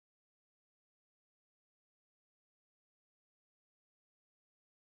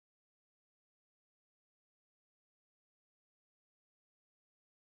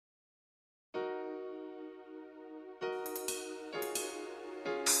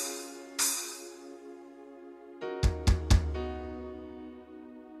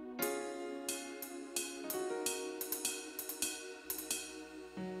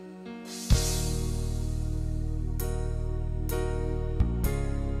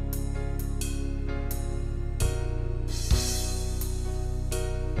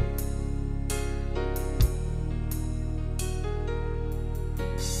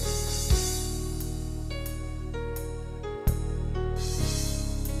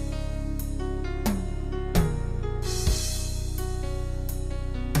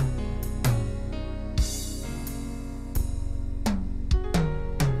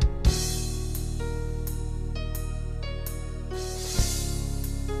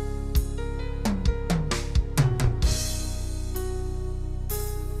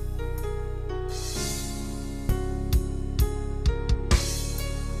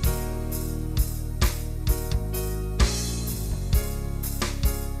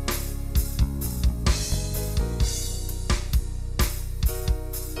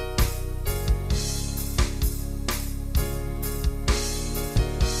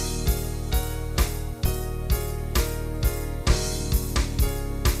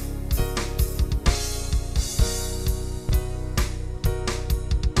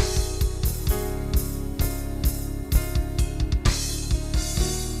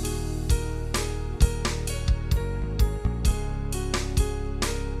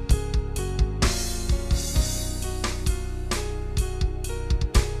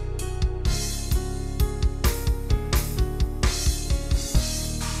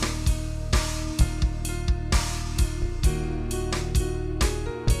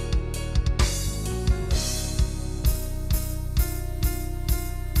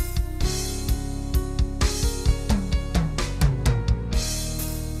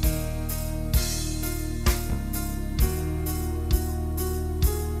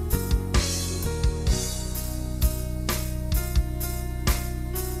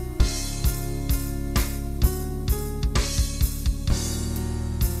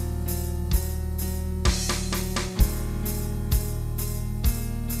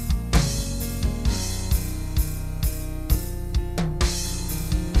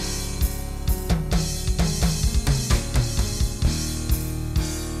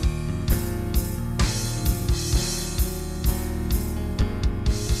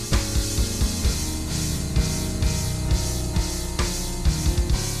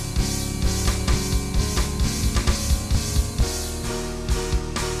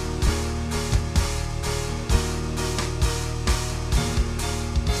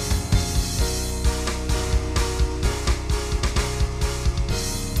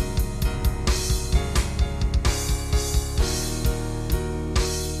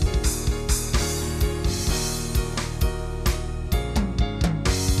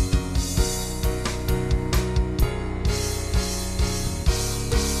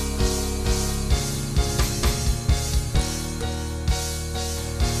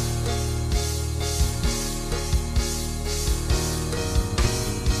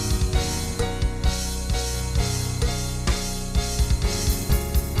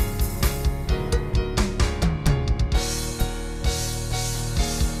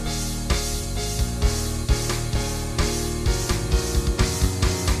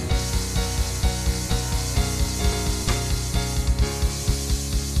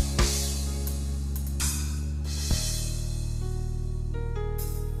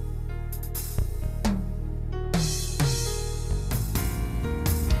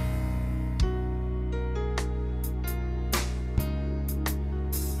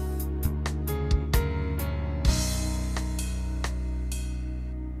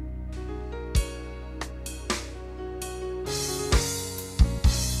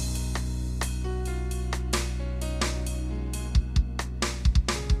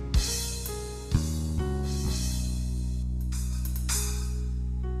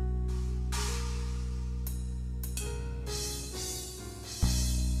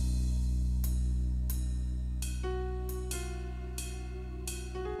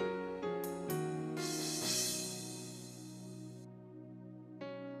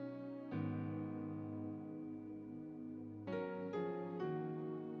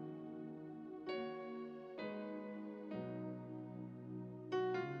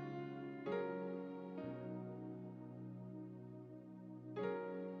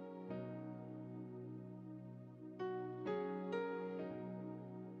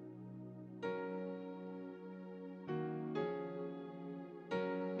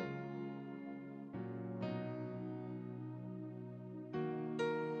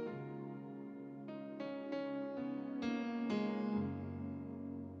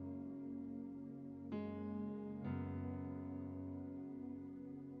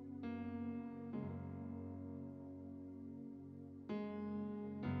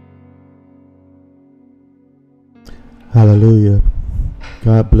Hallelujah.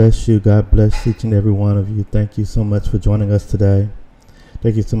 God bless you. God bless each and every one of you. Thank you so much for joining us today.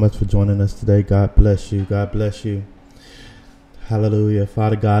 Thank you so much for joining us today. God bless you. God bless you. Hallelujah.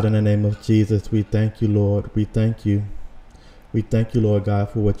 Father God, in the name of Jesus, we thank you, Lord. We thank you. We thank you, Lord God,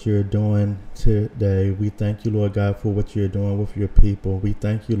 for what you're doing today. We thank you, Lord God, for what you're doing with your people. We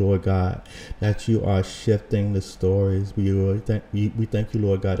thank you, Lord God, that you are shifting the stories. We thank you,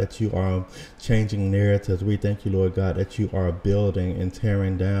 Lord God, that you are changing narratives. We thank you, Lord God, that you are building and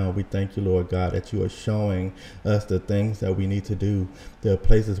tearing down. We thank you, Lord God, that you are showing us the things that we need to do, the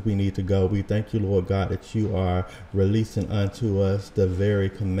places we need to go. We thank you, Lord God, that you are releasing unto us the very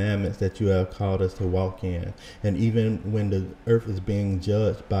commandments that you have called us to walk in. And even when the earth is being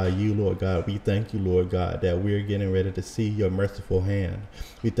judged by you, Lord God, we thank you, Lord God, that we're getting ready to see your merciful hand.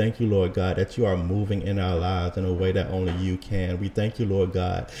 We thank you, Lord God, that you are moving in our lives in a way that only you can. We thank you, Lord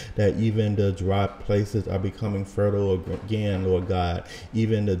God, that even the dry places are becoming fertile again, Lord God.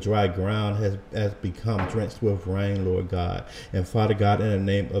 Even the dry ground has become drenched with rain, Lord God. And Father God, in the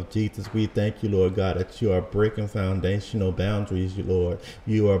name of Jesus, we thank you, Lord God, that you are breaking foundational boundaries, Lord.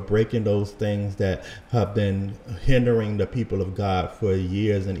 You are breaking those things that have been hindering the people of God for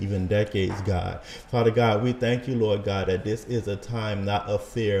years and even decades, God. Father God, we thank you, Lord God, that this is a time not of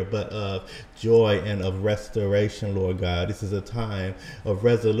fear, but of joy and of restoration, Lord God. This is a time of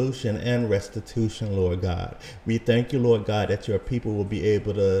resolution and restitution, Lord God. We thank you, Lord God, that your people will be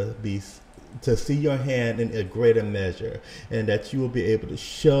able to see your hand in a greater measure, and that you will be able to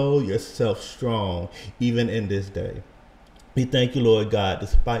show yourself strong even in this day. We thank you, Lord God,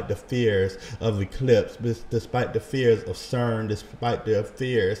 despite the fears of eclipse, despite the fears of CERN, despite the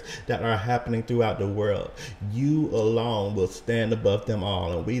fears that are happening throughout the world, you alone will stand above them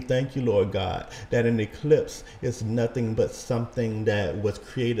all. And we thank you, Lord God, that an eclipse is nothing but something that was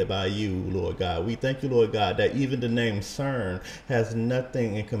created by you, Lord God. We thank you, Lord God, that even the name CERN has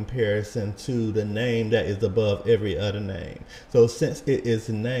nothing in comparison to the name that is above every other name. So since it is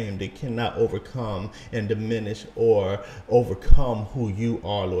named, it cannot overcome and diminish or overcome who you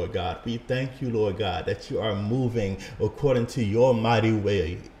are, Lord God. We thank you, Lord God, that you are moving according to your mighty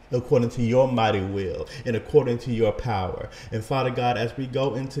way, according to your mighty will, and according to your power. And Father God, as we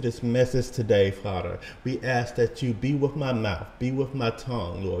go into this message today, Father, we ask that you be with my mouth, be with my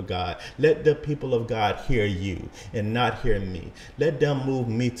tongue, Lord God. Let the people of God hear you and not hear me. Let them move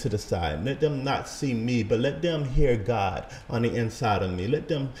me to the side. Let them not see me, but let them hear God on the inside of me. Let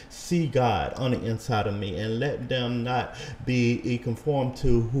them see God on the inside of me, and let them not be conformed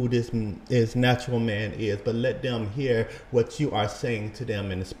to who this is natural man is, but let them hear what you are saying to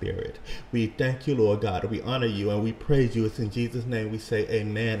them in the Spirit. We thank you, Lord God. We honor you and we praise you. It's in Jesus' name we say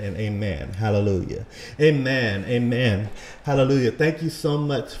amen and amen. Hallelujah. Amen. Amen. Hallelujah. Thank you so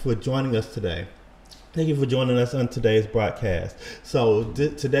much for joining us today. Thank you for joining us on today's broadcast. So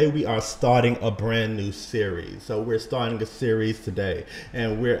today we are starting a brand new series. So we're starting a series today,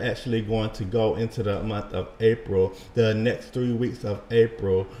 and we're actually going to go into the month of April, the next 3 weeks of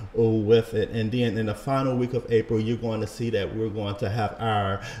April with it. And then in the final week of April, you're going to see that we're going to have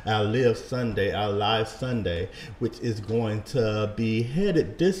our Live Sunday, our live Sunday, which is going to be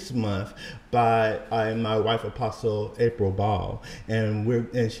headed this month by my wife, Apostle April Ball,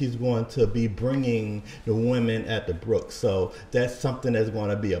 and she's going to be bringing the women at the Brook. So that's something that's going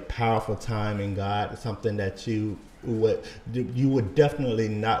to be a powerful time in God. It's something that you would definitely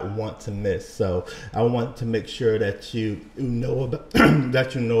not want to miss. So I want to make sure that you know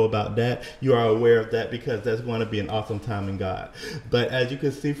about that. You are aware of that, because that's going to be an awesome time in God. But as you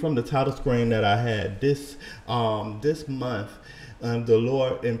can see from the title screen that I had, this month, the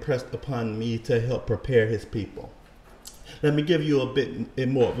Lord impressed upon me to help prepare his people. Let me give you a bit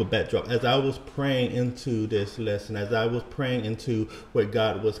more of a backdrop. As I was praying into this lesson, as I was praying into what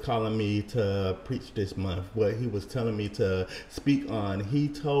God was calling me to preach this month, what he was telling me to speak on, he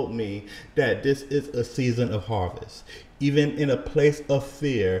told me that this is a season of harvest. Even in a place of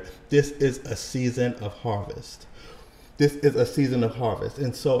fear, this is a season of harvest. This is a season of harvest.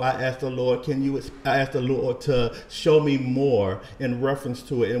 And so I asked the Lord, I asked the Lord to show me more in reference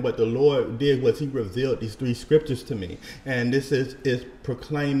to it. And what the Lord did was he revealed these 3 scriptures to me. And this is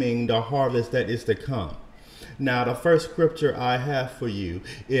proclaiming the harvest that is to come. Now, the first scripture I have for you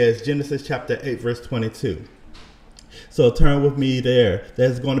is Genesis chapter 8, verse 22. So turn with me there.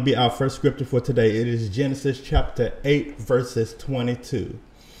 That's going to be our first scripture for today. It is Genesis chapter 8, verses 22.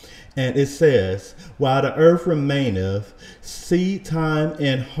 And it says, while the earth remaineth, seed time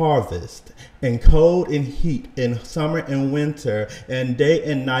and harvest, and cold and heat, and summer and winter, and day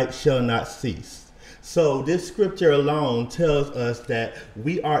and night shall not cease. So this scripture alone tells us that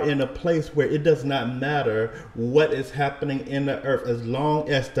we are in a place where it does not matter what is happening in the earth. As long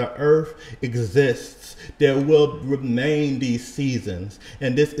as the earth exists, there will remain these seasons.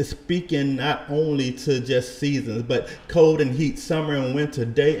 And this is speaking not only to just seasons, but cold and heat, summer and winter,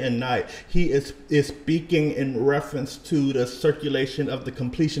 day and night. He is speaking in reference to the circulation of the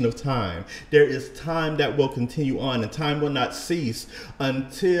completion of time. There is time that will continue on, and time will not cease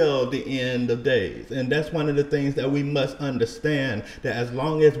until the end of days. And that's one of the things that we must understand, that as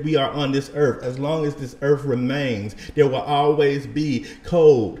long as we are on this earth, as long as this earth remains, there will always be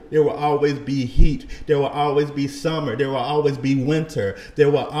cold, there will always be heat, there will always be summer, there will always be winter,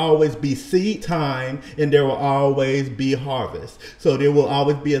 there will always be seed time, and there will always be harvest. So there will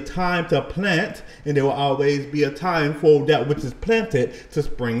always be a time to plant, and there will always be a time for that which is planted to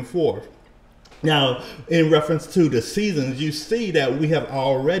spring forth. Now, in reference to the seasons, you see that we have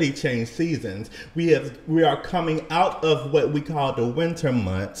already changed seasons. We are coming out of what we call the winter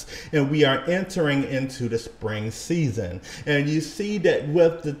months, and we are entering into the spring season. And you see that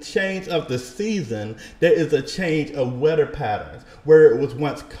with the change of the season, there is a change of weather patterns. Where it was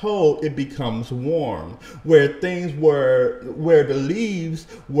once cold, it becomes warm. Where the leaves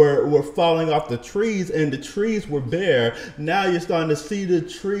were falling off the trees and the trees were bare, now you're starting to see the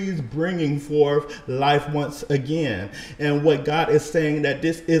trees bringing forth life once again. And what God is saying, that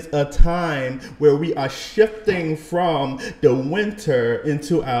this is a time where we are shifting from the winter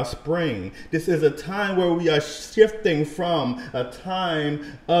into our spring. This is a time where we are shifting from a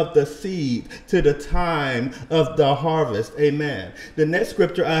time of the seed to the time of the harvest. Amen. The next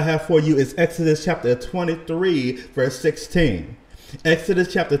scripture I have for you is Exodus chapter 23, verse 16.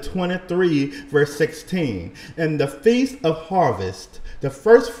 Exodus chapter 23, verse 16. And the feast of harvest, the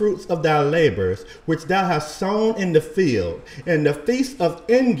first fruits of thy labors, which thou hast sown in the field, and the feast of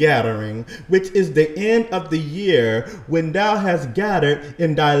ingathering, which is the end of the year, when thou hast gathered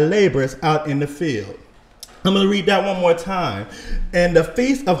in thy labors out in the field. I'm going to read that one more time. And the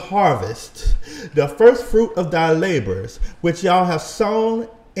feast of harvest, the first fruit of thy labors, which thou hast sown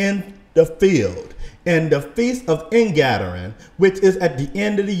in the field, and the feast of ingathering, which is at the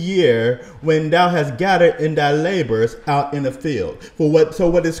end of the year, when thou hast gathered in thy labors out in the field. So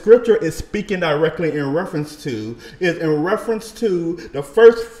what the scripture is speaking directly in reference to is in reference to the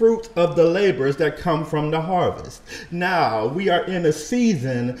first fruits of the labors that come from the harvest. Now we are in a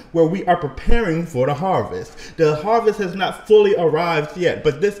season where we are preparing for the harvest. The harvest has not fully arrived yet,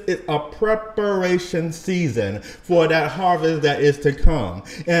 but this is a preparation season for that harvest that is to come.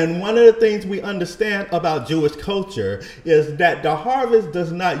 And one of the things we understand about Jewish culture is that the harvest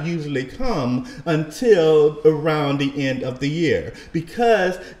does not usually come until around the end of the year,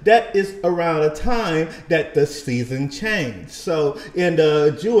 because that is around a time that the season changed. So in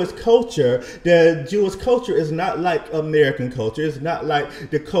the Jewish culture is not like American culture. It's not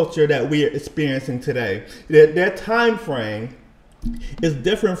like the culture that we are experiencing today. Their time frame is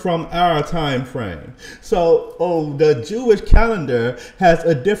different from our time frame. So the Jewish calendar has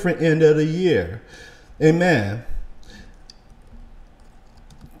a different end of the year. Amen.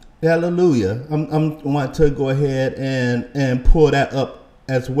 Hallelujah. I'm want to go ahead and pull that up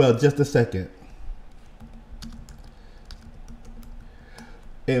as well. Just a second.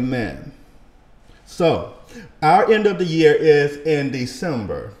 Amen. So our end of the year is in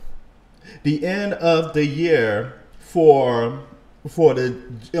December. The end of the year on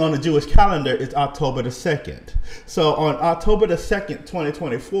the Jewish calendar is October the 2nd. So on October the 2nd,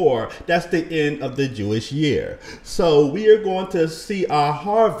 2024, that's the end of the Jewish year. So we are going to see our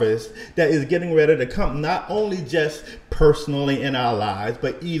harvest that is getting ready to come, not only just personally in our lives,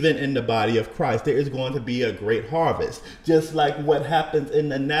 but even in the body of Christ. There is going to be a great harvest. Just like what happens in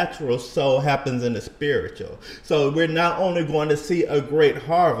the natural, so happens in the spiritual. So we're not only going to see a great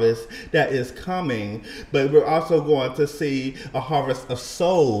harvest that is coming, but we're also going to see a harvest of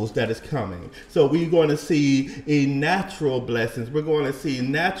souls that is coming. So we're going to see natural blessings. We're going to see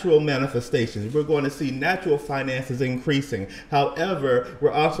natural manifestations. We're going to see natural finances increasing. However,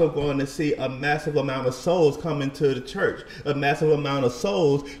 we're also going to see a massive amount of souls come into the church, a massive amount of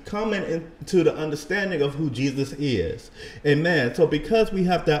souls coming into the understanding of who Jesus is. Amen. So because we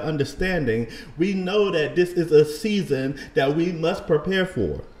have that understanding, we know that this is a season that we must prepare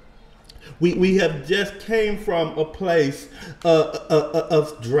for. We have just came from a place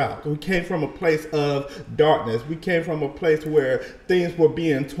of drought. We came from a place of darkness. We came from a place where things were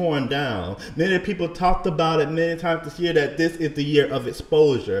being torn down. Many people talked about it many times this year, that this is the year of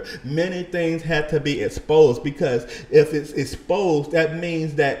exposure. Many things had to be exposed, because if it's exposed, that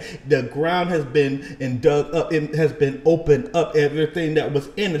means that the ground has been dug up. It has been opened up. Everything that was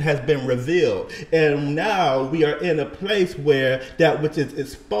in it has been revealed. And now we are in a place where that which is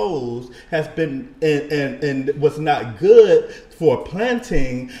exposed has been and was not good for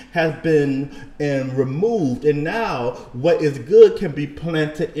planting has been removed, and now what is good can be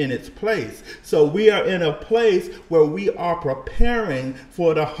planted in its place. So we are in a place where we are preparing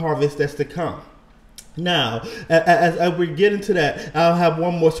for the harvest that's to come. Now, as we get into that, I'll have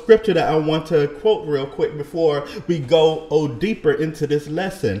one more scripture that I want to quote real quick before we go deeper into this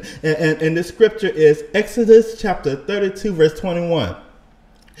lesson. And this scripture is Exodus chapter 32, verse 21.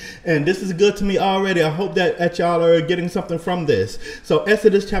 And this is good to me already. I hope that y'all are getting something from this. So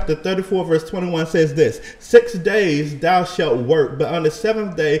Exodus chapter 34 verse 21 says this: 6 days thou shalt work, but on the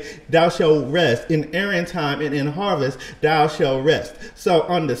seventh day thou shalt rest. In airing time and in harvest thou shalt rest. So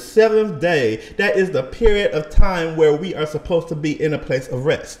on the seventh day, that is the period of time where we are supposed to be in a place of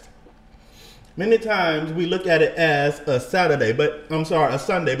rest. Many times we look at it as a Sunday, but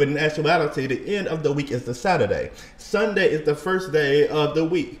in actuality, the end of the week is the Saturday. Sunday is the first day of the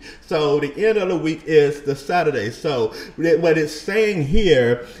week. So the end of the week is the Saturday. So what it's saying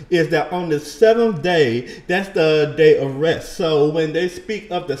here is that on the seventh day, that's the day of rest. So when they speak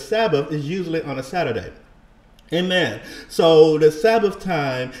of the Sabbath, it's usually on a Saturday. Amen. So the Sabbath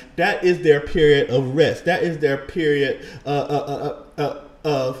time, that is their period of rest. That is their period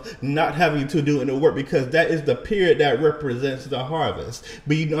of not having to do any work, because that is the period that represents the harvest.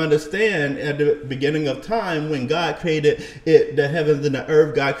 But you understand, at the beginning of time, when God created the heavens and the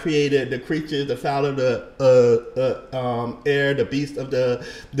earth, God created the creatures, the fowl of the air, the beast of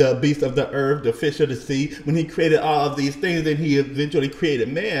the earth, the fish of the sea. When he created all of these things, then he eventually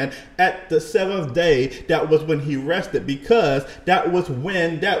created man. At the seventh day, that was when he rested, because that was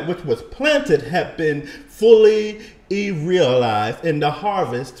when that which was planted had been fully realized and the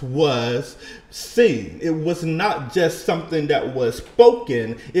harvest was seen. It was not just something that was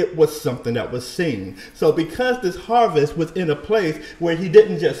spoken, it was something that was seen. So because this harvest was in a place where he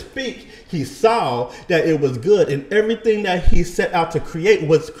didn't just speak, he saw that it was good, and everything that he set out to create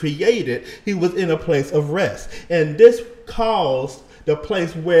was created. He was in a place of rest, and this caused the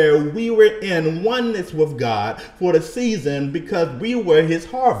place where we were in oneness with God for the season, because we were his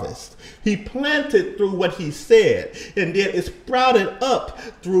harvest. He planted through what he said, and then it sprouted up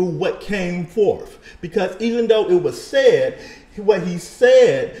through what came forth. Because even though it was said, what he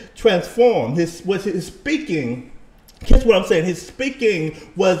said transformed. His speaking. Guess what I'm saying? His speaking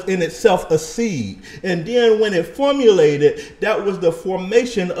was in itself a seed. And then when it formulated, that was the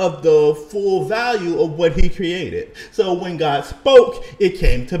formation of the full value of what he created. So when God spoke, it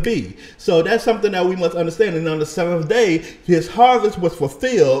came to be. So that's something that we must understand. And on the seventh day, his harvest was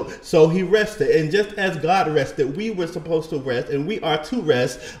fulfilled, so he rested. And just as God rested, we were supposed to rest, and we are to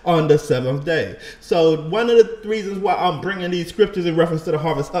rest on the seventh day. So one of the reasons why I'm bringing these scriptures in reference to the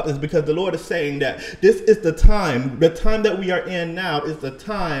harvest up is because the Lord is saying that this is the time that we are in now is the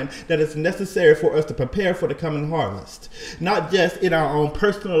time that is necessary for us to prepare for the coming harvest. Not just in our own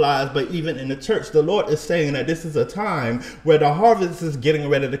personal lives, but even in the church. The Lord is saying that this is a time where the harvest is getting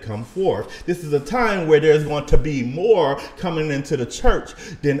ready to come forth. This is a time where there's going to be more coming into the church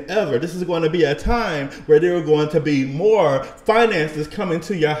than ever. This is going to be a time where there are going to be more finances coming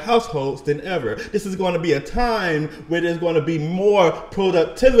to your households than ever. This is going to be a time where there's going to be more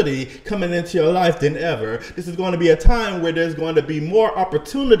productivity coming into your life than ever. This is going to be a time where there's going to be more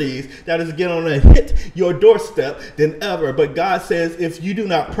opportunities that is going to hit your doorstep than ever. But God says if you do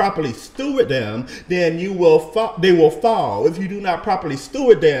not properly steward them, then they will fall. If you do not properly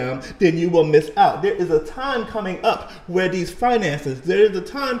steward them, then you will miss out. There is a time coming up where these finances, there is a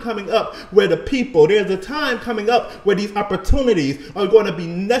time coming up where the people, there's a time coming up where these opportunities are going to be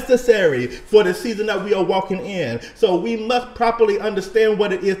necessary for the season that we are walking in. So we must properly understand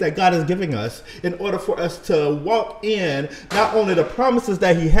what it is that God is giving us in order for us to walk in not only the promises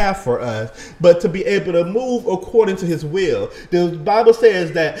that he has for us, but to be able to move according to his will. The Bible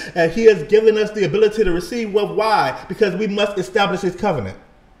says that he has given us the ability to receive wealth. Why? Because we must establish his covenant.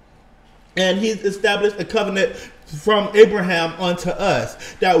 And he's established a covenant from Abraham unto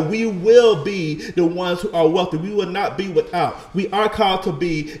us, that we will be the ones who are wealthy. We will not be without. We are called to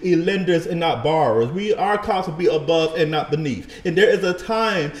be lenders and not borrowers. We are called to be above and not beneath. And there is a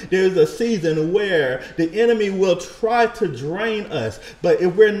time, there is a season where the enemy will try to drain us. But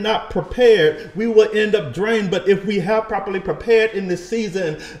if we're not prepared, we will end up drained. But if we have properly prepared in the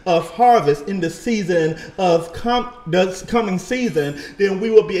season of harvest, in the season of the coming season, then we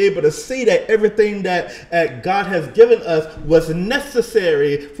will be able to see that everything that God has given us was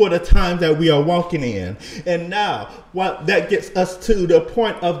necessary for the times that we are walking in. And now, what that gets us to the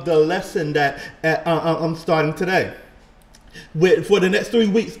point of the lesson that I'm starting today. For the next 3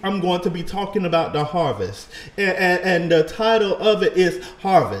 weeks, I'm going to be talking about the harvest. And the title of it is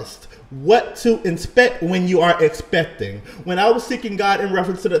Harvest. What to expect when you are expecting. When I was seeking God in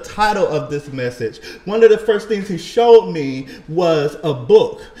reference to the title of this message, one of the first things he showed me was a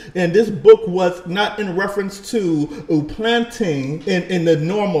book. And this book was not in reference to planting in the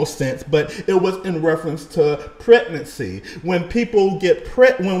normal sense, but it was in reference to pregnancy. When people get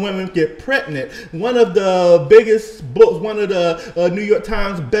when women get pregnant, one of the biggest books, one of the New York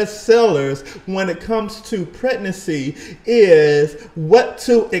Times bestsellers when it comes to pregnancy is What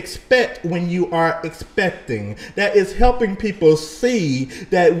to Expect when you are expecting. That is helping people see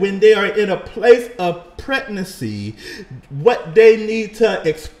that when they are in a place of pregnancy, what they need to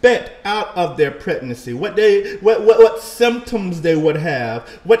expect out of their pregnancy, what symptoms they would have,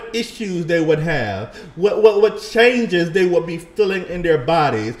 what issues they would have, what changes they will be feeling in their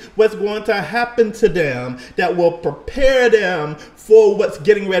bodies, what's going to happen to them that will prepare them for what's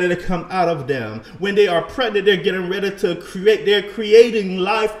getting ready to come out of them. When they are pregnant, they're getting ready to they're creating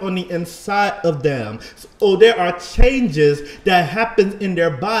life on the inside of them. So there are changes that happen in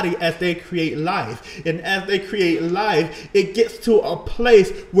their body as they create life. And as they create life, it gets to a place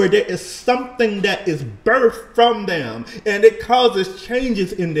where there is something that is birthed from them. And it causes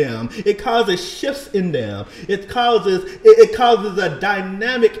changes in them. It causes shifts in them. It causes a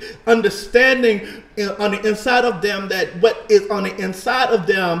dynamic understanding on the inside of them, that what is on the inside of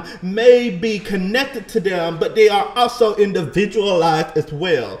them may be connected to them, but they are also individualized as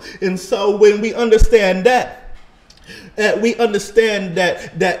well. And so when we understand that, we understand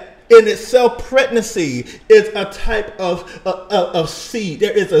that in itself, pregnancy is a type of seed.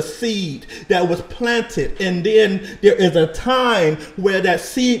 There is a seed that was planted, and then there is a time where that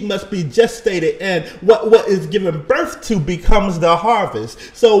seed must be gestated, and what is given birth to becomes the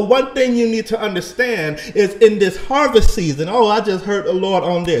harvest. So one thing you need to understand is in this harvest season, I just heard the Lord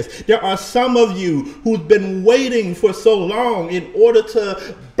on this. There are some of you who've been waiting for so long in order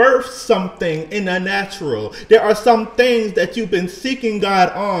to birth something in the natural. There are some things that you've been seeking God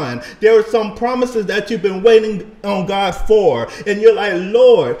on. There are some promises that you've been waiting on God for. And you're like,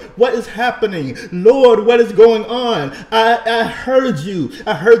 Lord, what is happening? Lord, what is going on? I heard you.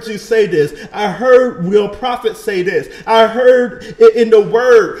 I heard you say this. I heard real prophets say this. I heard in the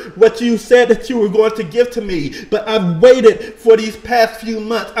word what you said that you were going to give to me. But I've waited for these past few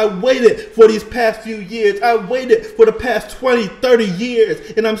months. I waited for these past few years. I waited for the past 20, 30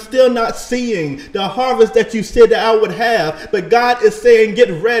 years. And I'm still not seeing the harvest that you said that I would have. But God is saying,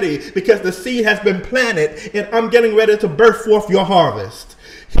 get ready, because the seed has been planted and I'm getting ready to birth forth your harvest.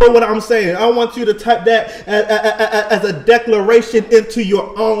 Hear what I'm saying? I want you to type that as a declaration into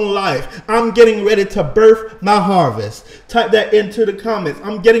your own life. I'm getting ready to birth my harvest. Type that into the comments.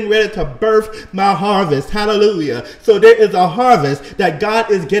 I'm getting ready to birth my harvest. Hallelujah. So there is a harvest that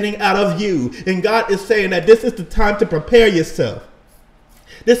God is getting out of you. And God is saying that this is the time to prepare yourself.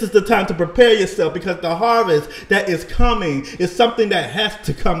 This is the time to prepare yourself, because the harvest that is coming is something that has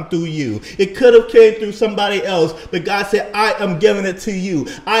to come through you. It could have came through somebody else, but God said, I am giving it to you.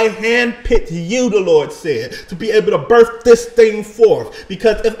 I handpicked you, the Lord said, to be able to birth this thing forth.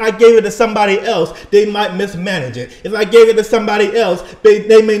 Because if I gave it to somebody else, they might mismanage it. If I gave it to somebody else,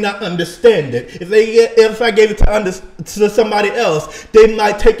 they may not understand it. If I gave it to somebody else, they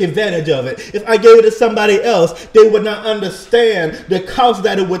might take advantage of it. If I gave it to somebody else, they would not understand the cost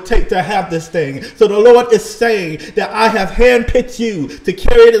that it would take to have this thing. So the Lord is saying that I have handpicked you to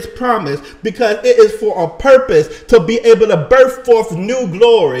carry this promise, because it is for a purpose, to be able to birth forth new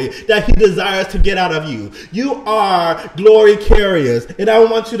glory that he desires to get out of you. You are glory carriers, and I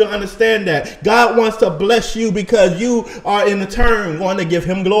want you to understand that God wants to bless you because you are in turn going to give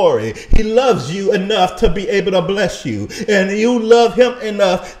him glory. He loves you enough to be able to bless you, and you love him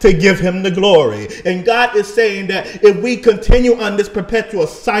enough to give him the glory. And God is saying that if we continue on this perpetual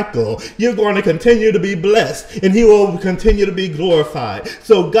perpetual cycle. You're going to continue to be blessed, and he will continue to be glorified.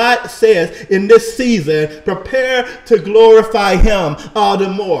 So God says in this season, prepare to glorify him all the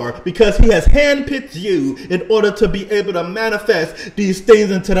more, because he has handpicked you in order to be able to manifest these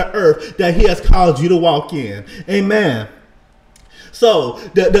things into the earth that he has called you to walk in. Amen. So,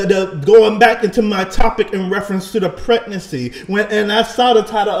 going back into my topic in reference to the pregnancy, and I saw the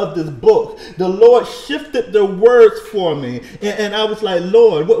title of this book, the Lord shifted the words for me, and I was like,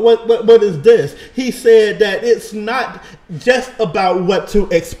 Lord, what is this? He said that it's not just about what to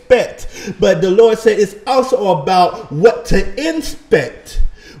expect, but the Lord said it's also about what to inspect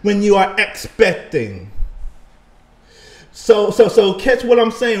when you are expecting. So catch what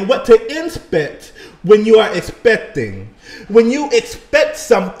I'm saying. What to inspect when you are expecting. When you expect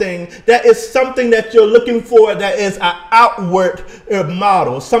something, that is something that you're looking for, that is an outward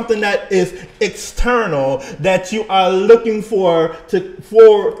model, something that is external, that you are looking for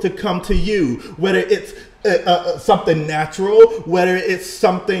to come to you, whether it's something natural, whether it's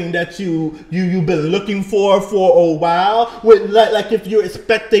something that you've been looking for a while. Like if you're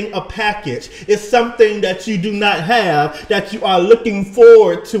expecting a package, it's something that you do not have, that you are looking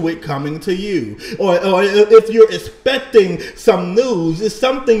forward to it coming to you. Or if you're expecting some news, it's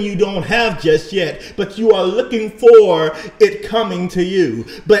something you don't have just yet, but you are looking for it coming to you.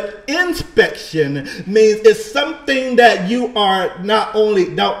 But inspection means it's something that you are not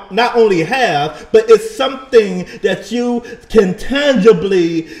only have, but it's something that you can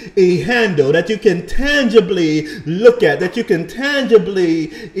tangibly handle, that you can tangibly look at, that you can tangibly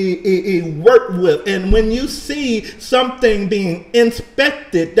work with. And when you see something being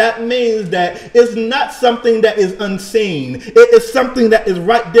inspected, that means that it's not something that is unseen. It is something that is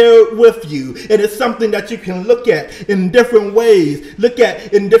right there with you. It is something that you can look at in different ways, look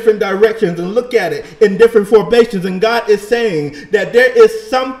at in different directions, and look at it in different formations. And God is saying that there is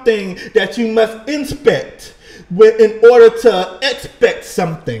something that you must inspect in order to expect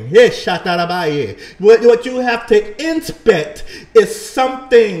something. What you have to inspect is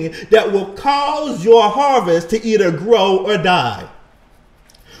something that will cause your harvest to either grow or die.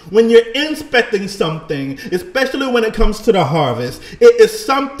 When you're inspecting something, especially when it comes to the harvest, it is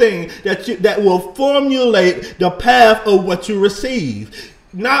something that will formulate the path of what you receive.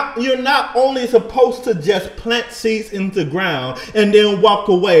 You're not only supposed to just plant seeds into the ground and then walk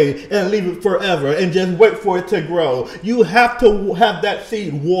away and leave it forever and just wait for it to grow. You have to have that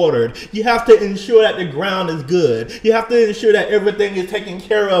seed watered. You have to ensure that the ground is good. You have to ensure that everything is taken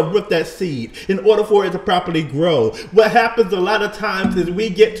care of with that seed in order for it to properly grow. What happens a lot of times is we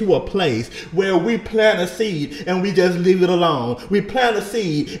get to a place where we plant a seed and we just leave it alone. We plant a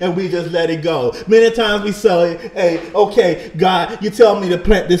seed and we just let it go. Many times we say, hey, okay, God, you tell me to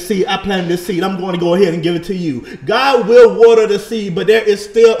plant this seed. I planted this seed. I'm going to go ahead and give it to you. God will water the seed, but there is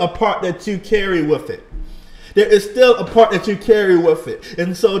still a part that you carry with it. There is still a part that you carry with it.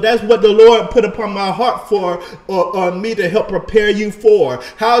 And so that's what the Lord put upon my heart for, or me to help prepare you for.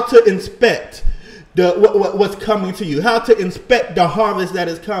 How to inspect what's coming to you, how to inspect the harvest that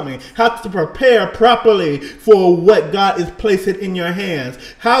is coming, how to prepare properly for what God is placing in your hands,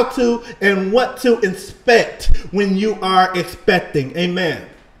 how to and what to inspect when you are expecting. Amen.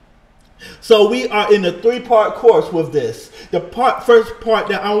 So we are in a 3-part course with this. The first part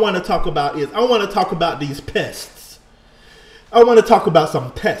that I want to talk about is I want to talk about these pests. I want to talk about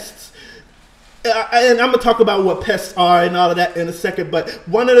some pests. And I'm going to talk about what pests are and all of that in a second. But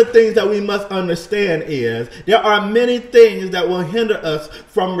one of the things that we must understand is there are many things that will hinder us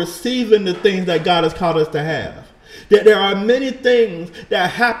from receiving the things that God has called us to have. That there are many things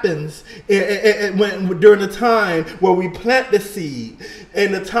that happens during the time where we plant the seed,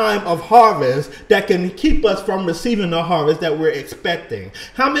 in the time of harvest, that can keep us from receiving the harvest that we're expecting.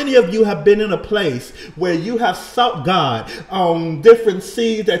 How many of you have been in a place where you have sought God on different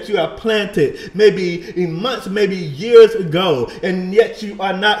seeds that you have planted, maybe in months, maybe years ago, and yet you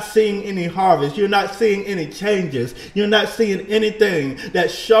are not seeing any harvest? You're not seeing any changes. You're not seeing anything that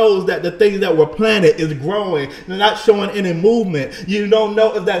shows that the things that were planted is growing. They're not showing any movement. You don't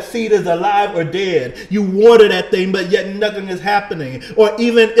know if that seed is alive or dead. You water that thing, but yet nothing is happening. Or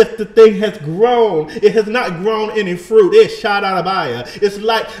even if the thing has grown, it has not grown any fruit. It's shot out of fire. It's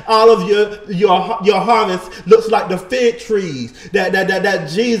like all of your harvest looks like the fig trees that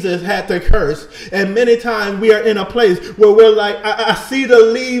Jesus had to curse. And many times we are in a place where we're like, I see the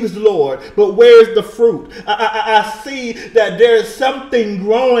leaves, Lord, but where's the fruit? I see that there's something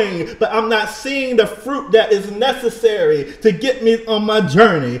growing, but I'm not seeing the fruit that is necessary to get me on my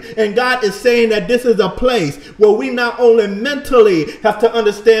journey. And God is saying that this is a place where we not only mentally have have to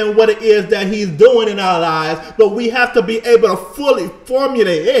understand what it is that he's doing in our lives, but we have to be able to fully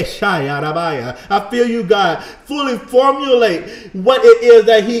formulate. I feel you, God. Fully formulate what it is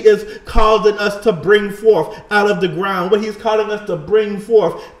that he is causing us to bring forth out of the ground, what he's calling us to bring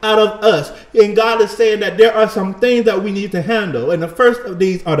forth out of us. And God is saying that there are some things that we need to handle. And the first of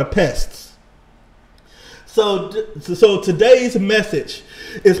these are the pests. So today's message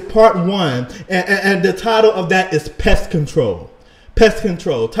is part 1. And the title of that is pest control. Pest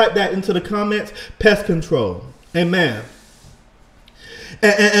control. Type that into the comments. Pest control. Amen.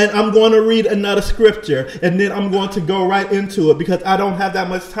 And I'm going to read another scripture, and then I'm going to go right into it because I don't have that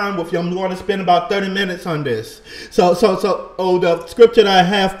much time with you. I'm going to spend about 30 minutes on this. So the scripture that I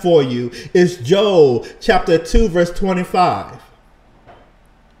have for you is Joel chapter 2, verse 25.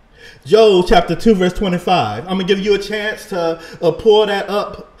 Joel chapter 2, verse 25. I'm going to give you a chance to pull that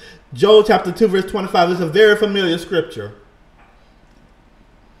up. Joel chapter 2, verse 25 is a very familiar scripture.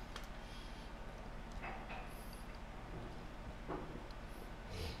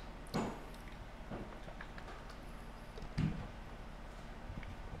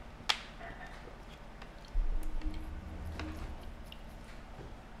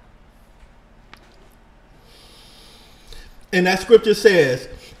 And that scripture says,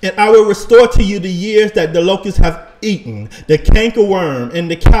 "And I will restore to you the years that the locusts have eaten, the cankerworm and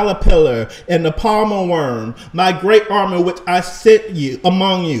the caterpillar and the palmer worm, my great army which I sent you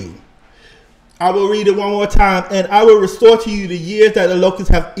among you." I will read it one more time. "And I will restore to you the years that the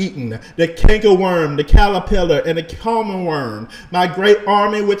locusts have eaten, the cankerworm, the caterpillar, and the palmer worm, my great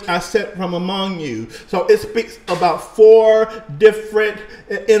army which I sent from among you." So it speaks about 4 different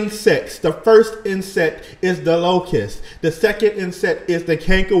insects. The first insect is the locust. The second insect is the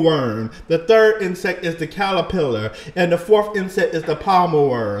cankerworm. The third insect is the caterpillar. And the fourth insect is the palmer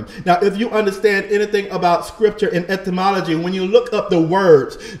worm. Now, if you understand anything about scripture and etymology, when you look up the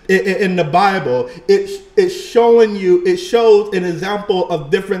words in the Bible, it shows an example of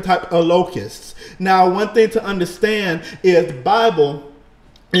different types of locusts. Now, one thing to understand is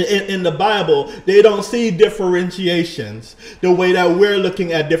in the Bible, they don't see differentiations the way that we're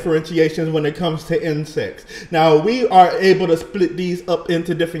looking at differentiations when it comes to insects. Now, we are able to split these up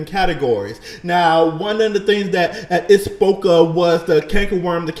into different categories. Now, one of the things that it spoke of was the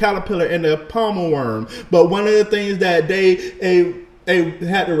cankerworm, the caterpillar, and the palmer worm. But one of the things that they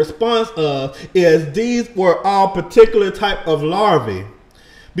had the response of is these were all particular type of larvae,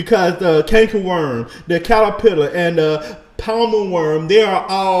 because the cankerworm, the caterpillar, and the palmer worm, they are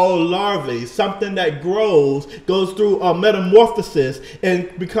all larvae, something that goes through a metamorphosis and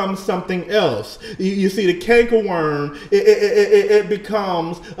becomes something else. You see, the cankerworm, it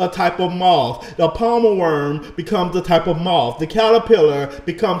becomes a type of moth. The palmer worm becomes a type of moth. The caterpillar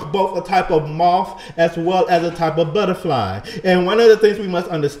becomes both a type of moth as well as a type of butterfly. And one of the things we must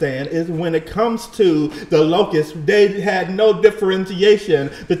understand is when it comes to the locust, they had no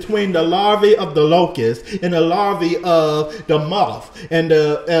differentiation between the larvae of the locust and the larvae of the moth and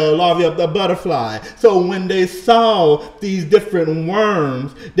the larvae of the butterfly. So when they saw these different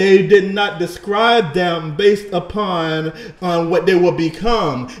worms, they did not describe them based upon what they will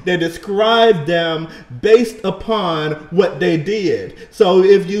become. They described them based upon what they did. So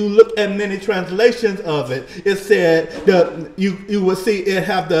if you look at many translations of it, it said you will see it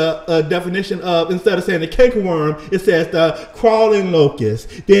have the definition of, instead of saying the cankerworm, it says the crawling locust.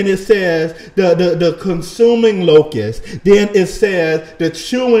 Then it says the consuming locust. Then it says the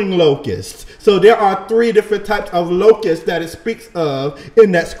chewing locust. So there are 3 different types of locusts that it speaks of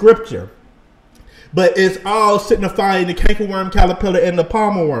in that scripture. But it's all signifying the cankerworm, caterpillar, and the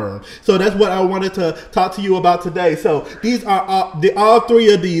palmer worm. So that's what I wanted to talk to you about today. So these are all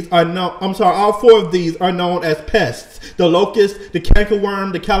 3 of these are known. All 4 of these are known as pests: the locust, the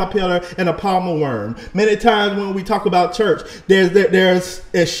cankerworm, the caterpillar, and the palmer worm. Many times when we talk about church, there's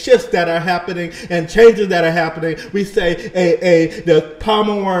shifts that are happening and changes that are happening. We say the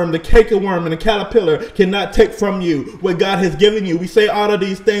palmer worm, the cankerworm, and the caterpillar cannot take from you what God has given you. We say all of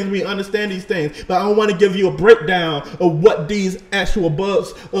these things. We understand these things, but I want to give you a breakdown of what these actual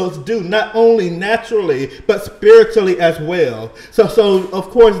bugs do, not only naturally, but spiritually as well. So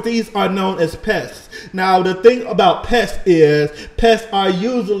of course, these are known as pests. Now, the thing about pests is pests are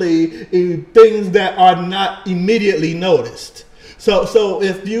usually things that are not immediately noticed. So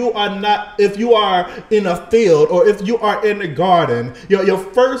if you are in a field or if you are in a garden, your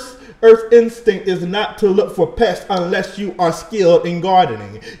first earth instinct is not to look for pests unless you are skilled in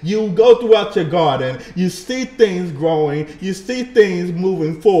gardening. You go throughout your garden, you see things growing, you see things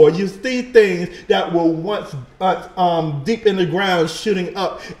moving forward, you see things that were once deep in the ground shooting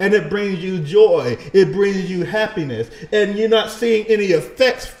up, and it brings you joy. It brings you happiness, and you're not seeing any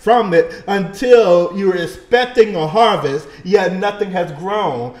effects from it until you're expecting a harvest, yet nothing has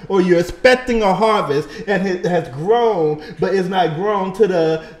grown, or you're expecting a harvest and it has grown, but it's not grown to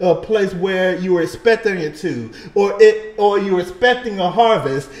the place where you were expecting it to, or you're expecting a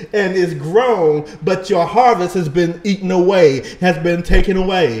harvest and it's grown, but your harvest has been eaten away, has been taken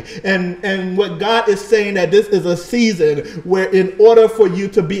away. And what God is saying, that this is a season where in order for you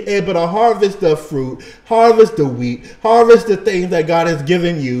to be able to harvest the fruit, harvest the wheat, harvest the things that God has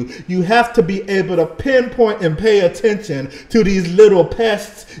given you, you have to be able to pinpoint and pay attention to these little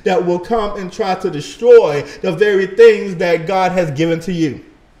pests that will come and try to destroy the very things that God has given to you.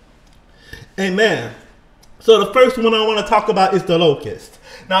 Amen. So the first one I want to talk about is the locust.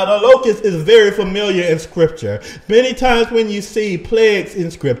 Now, the locust is very familiar in Scripture. Many times when you see plagues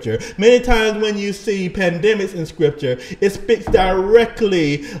in Scripture, many times when you see pandemics in Scripture, it speaks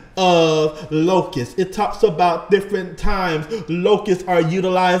directly of locusts. It talks about different times locusts are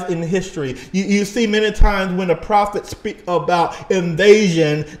utilized in history. You see many times when the prophets speak about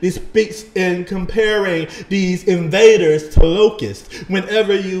invasion, they speak in comparing these invaders to locusts.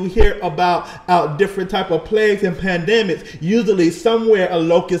 Whenever you hear about different type of plagues and pandemics, usually somewhere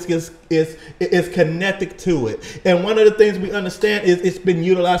a locust is connected to it. And one of the things we understand is it's been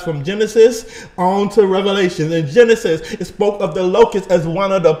utilized from Genesis on to Revelation. In Genesis, it spoke of the locust as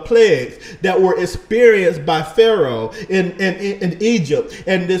one of the plagues that were experienced by Pharaoh in Egypt.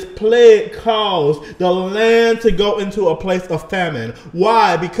 And this plague caused the land to go into a place of famine.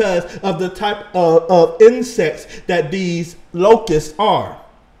 Why? Because of the type of insects that these locusts are.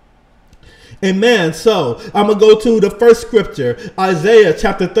 Amen. So I'm going to go to the first scripture, Isaiah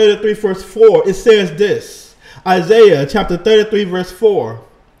chapter 33, verse 4. It says this. Isaiah chapter 33, verse 4.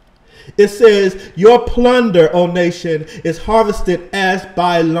 It says, your plunder, O nation, is harvested as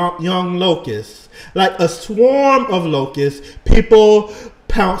by young locusts. Like a swarm of locusts, people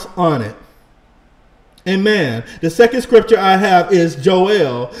pounce on it. Amen. The second scripture I have is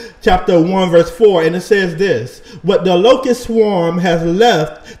Joel chapter 1 verse 4, and it says this: what the locust swarm has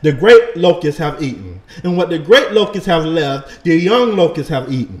left, the great locusts have eaten. And what the great locusts have left, the young locusts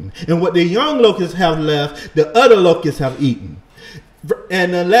have eaten. And what the young locusts have left, the other locusts have eaten.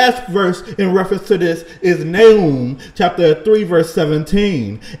 And the last verse in reference to this is Nahum chapter 3 verse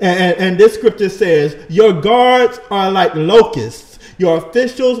 17. And this scripture says, your guards are like locusts, your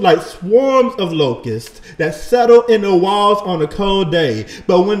officials like swarms of locusts that settle in the walls on a cold day.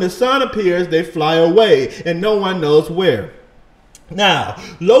 But when the sun appears, they fly away, and no one knows where. Now,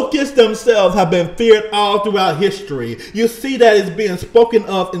 locusts themselves have been feared all throughout history. You see that it's being spoken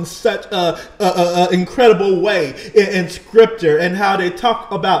of in such a incredible way in Scripture, and how they talk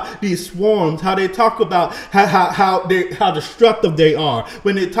about these swarms, how they talk about how destructive they are.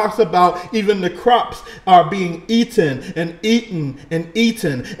 When it talks about even the crops are being eaten and eaten and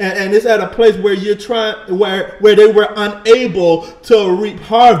eaten, and it's at a place where you're trying where they were unable to reap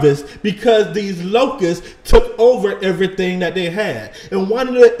harvest because these locusts took over everything that they had. And one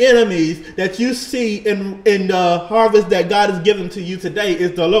of the enemies that you see in the harvest that God has given to you today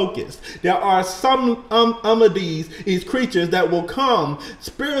is the locust. There are some of these creatures that will come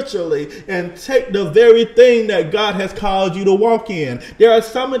spiritually and take the very thing that God has called you to walk in. There are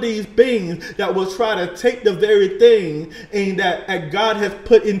some of these beings that will try to take the very thing that God has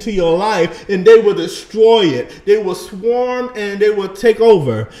put into your life, and they will destroy it. They will swarm and they will take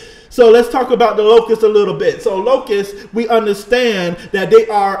over. So let's talk about the locusts a little bit. So locusts, we understand that they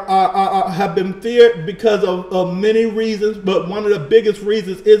have been feared because of many reasons, but one of the biggest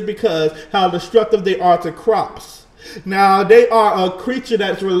reasons is because how destructive they are to crops. Now, they are a creature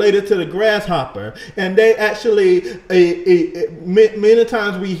that's related to the grasshopper, and they actually, many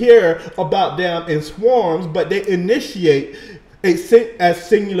times we hear about them in swarms, but they initiate as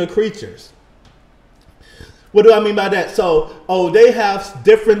singular creatures. What do I mean by that? So, they have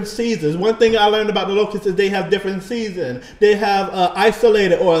different seasons. One thing I learned about the locusts is they have different seasons. They have an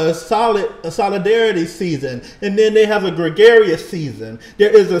isolated or a solidarity season. And then they have a gregarious season. There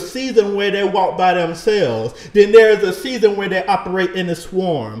is a season where they walk by themselves. Then there is a season where they operate in a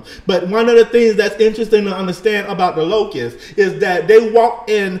swarm. But one of the things that's interesting to understand about the locusts is that they walk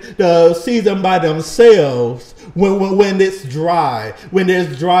in the season by themselves when it's dry, when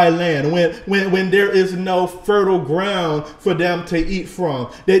there's dry land, when there is no fertile ground for them to eat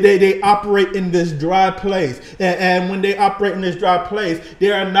from. They operate in this dry place. And when they operate in this dry place,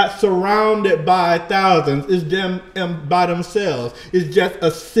 they are not surrounded by thousands. It's them by themselves. It's just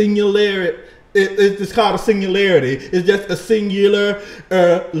a singularity. It's called a singularity. It's just a singular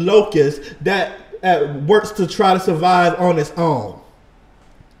locust that works to try to survive on its own.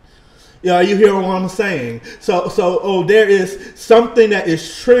 Yeah, you hear what I'm saying? So there is something that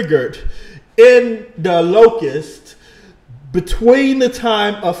is triggered in the locust between the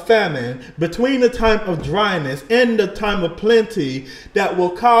time of famine, between the time of dryness and the time of plenty, that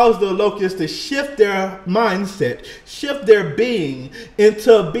will cause the locusts to shift their mindset, shift their being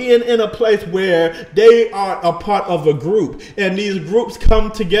into being in a place where they are a part of a group. And these groups come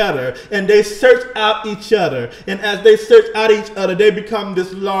together and they search out each other. And as they search out each other, they become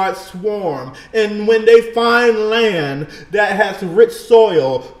this large swarm. And when they find land that has rich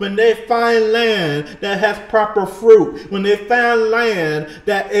soil, when they find land that has proper fruit, when they find land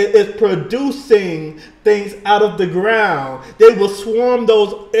that is producing things out of the ground, they will swarm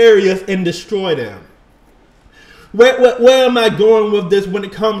those areas and destroy them. Where am I going with this when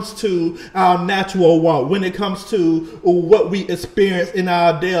it comes to our natural walk, when it comes to what we experience in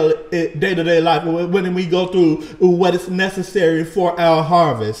our day-to-day life, when we go through what is necessary for our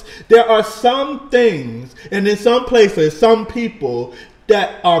harvest? There are some things, and in some places, some people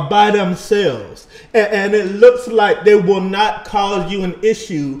that are by themselves, and it looks like they will not cause you an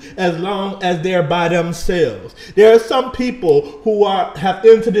issue as long as they're by themselves. There are some people who have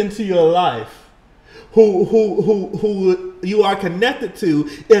entered into your life, who you are connected to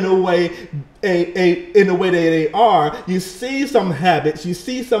in a way that they are. You see some habits, you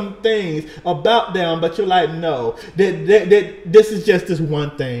see some things about them, but you're like, no, this is just this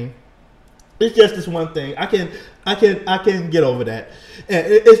one thing. It's just this one thing. I can get over that.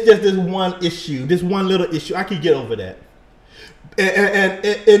 It's just this one issue, this one little issue. I can get over that. And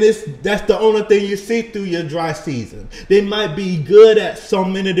that's the only thing you see through your dry season. They might be good at so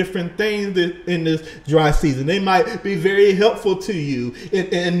many different things in this dry season. They might be very helpful to you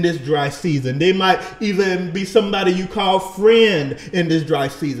in this dry season. They might even be somebody you call friend in this dry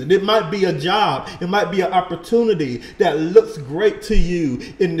season. It might be a job. It might be an opportunity that looks great to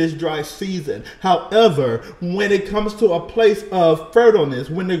you in this dry season. However, when it comes to a place of fertileness,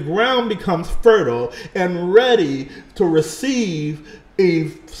 when the ground becomes fertile and ready to receive a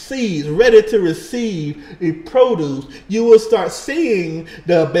seeds, ready to receive a produce, you will start seeing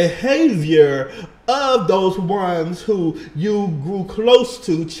the behavior of those ones who you grew close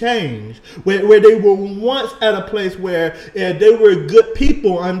to change, where they were once at a place where they were good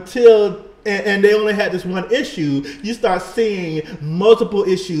people until and they only had this one issue. You start seeing multiple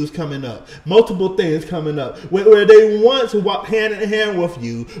issues coming up, multiple things coming up, where they once walked hand in hand with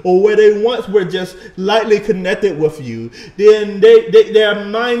you, or where they once were just lightly connected with you. Then their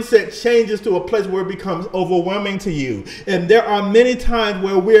mindset changes to a place where it becomes overwhelming to you. And there are many times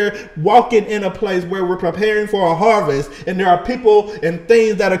where we're walking in a place where we're preparing for a harvest, and there are people and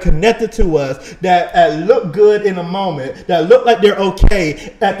things that are connected to us that look good in a moment, that look like they're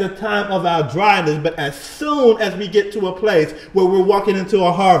okay at the time of our dryness, but as soon as we get to a place where we're walking into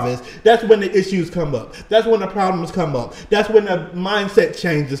a harvest, that's when the issues come up. That's when the problems come up. That's when the mindset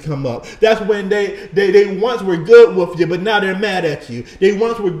changes come up. That's when they once were good with you, but now they're mad at you. They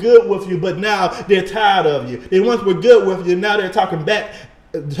once were good with you, but now they're tired of you. They once were good with you, now they're talking bad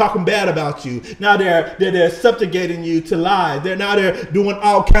about you. Now they're subjugating you to lies. They're doing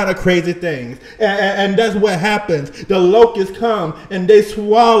all kind of crazy things. And that's what happens. The locusts come and they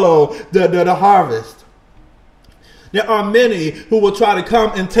swallow the harvest. There are many who will try to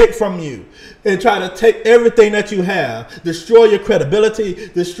come and take from you and try to take everything that you have, destroy your credibility,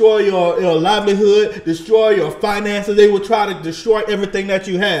 destroy your livelihood, destroy your finances. They will try to destroy everything that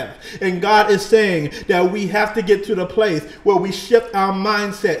you have. And God is saying that we have to get to the place where we shift our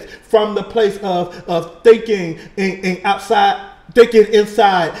mindsets from the place of thinking thinking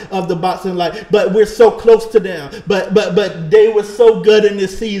inside of the box and like, but we're so close to them. But they were so good in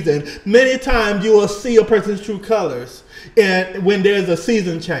this season. Many times you will see a person's true colors, and when there's a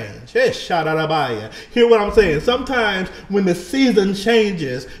season change. Hear what I'm saying? Sometimes when the season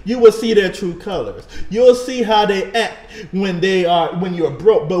changes, you will see their true colors. You'll see how they act when you're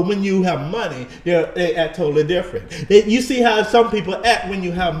broke, but when you have money, they act totally different. You see how some people act when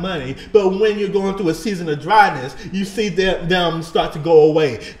you have money, but when you're going through a season of dryness, you see them start to go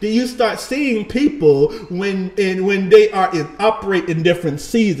away. Then you start seeing people when they operate in different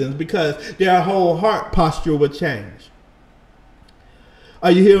seasons, because their whole heart posture will change. Are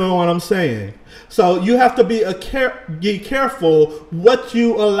you hearing what I'm saying? So you have to be careful what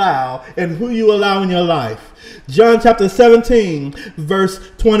you allow and who you allow in your life. John chapter 17 verse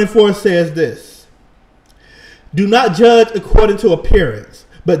 24 says this: "Do not judge according to appearance,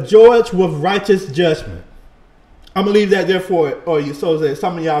 but judge with righteous judgment." I'm going to leave that there for you so that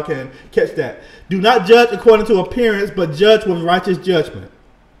some of y'all can catch that. Do not judge according to appearance, but judge with righteous judgment.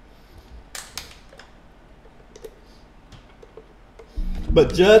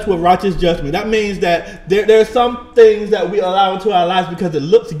 but judge with righteous judgment. That means that there are some things that we allow into our lives because it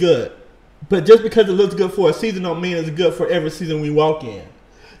looks good. But just because it looks good for a season don't mean it's good for every season we walk in.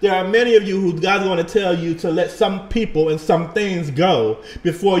 There are many of you who God's going to tell you to let some people and some things go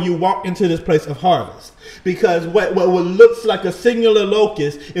before you walk into this place of harvest. Because what looks like a singular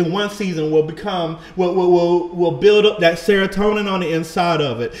locust in one season will build up that serotonin on the inside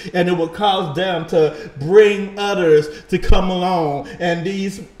of it. And it will cause them to bring others to come along. And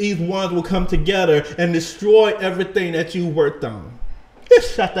these ones will come together and destroy everything that you worked on.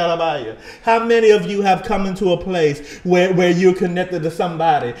 How many of you have come into a place where you're connected to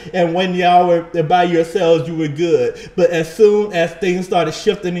somebody, and when y'all were by yourselves, you were good, but as soon as things started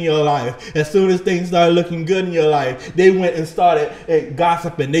shifting in your life, as soon as things started looking good in your life, they went and started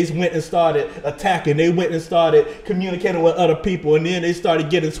gossiping, they went and started attacking, they went and started communicating with other people, and then they started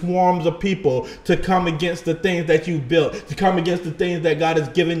getting swarms of people to come against the things that you built, to come against the things that God has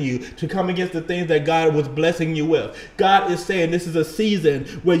given you, to come against the things that God was blessing you with. God is saying this is a season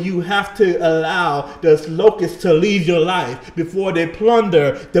where you have to allow the locusts to leave your life before they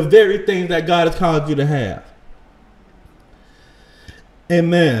plunder the very things that God has called you to have.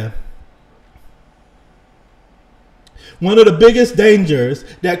 Amen. One of the biggest dangers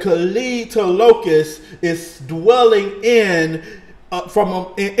that could lead to locusts is dwelling in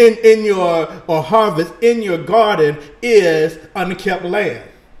your harvest in your garden is unkept land.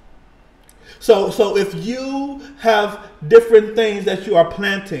 So if you have different things that you are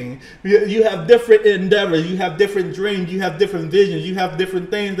planting, you have different endeavors, you have different dreams, you have different visions, you have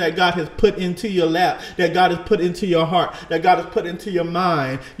different things that God has put into your lap, that God has put into your heart, that God has put into your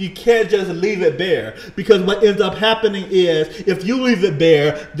mind, you can't just leave it bare. Because what ends up happening is, if you leave it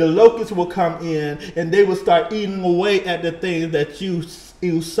bare, the locusts will come in and they will start eating away at the things that you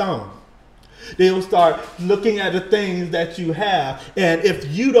sown. They will start looking at the things that you have, and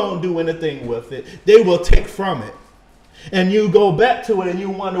if you don't do anything with it, they will take from it. And you go back to it and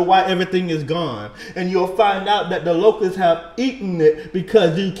you wonder why everything is gone. And you'll find out that the locusts have eaten it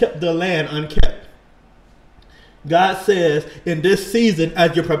because you kept the land unkept. God says in this season,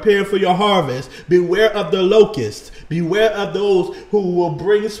 as you're preparing for your harvest, beware of the locusts. Beware of those who will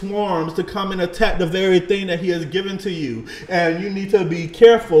bring swarms to come and attack the very thing that he has given to you. And you need to be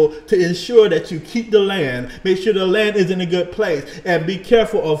careful to ensure that you keep the land. Make sure the land is in a good place. And be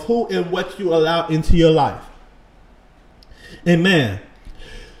careful of who and what you allow into your life. Amen.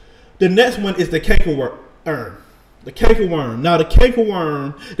 The next one is the cankerworm. The cankerworm. Now the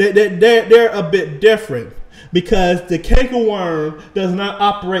cankerworm, they're a bit different. Because the cankerworm does not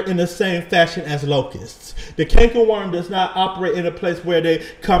operate in the same fashion as locusts. The cankerworm does not operate in a place where they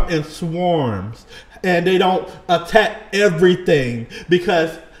come in swarms. And they don't attack everything.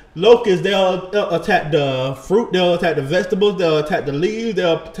 Because locusts, they'll attack the fruit, they'll attack the vegetables, they'll attack the leaves,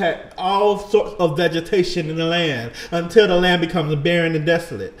 they'll attack all sorts of vegetation in the land until the land becomes barren and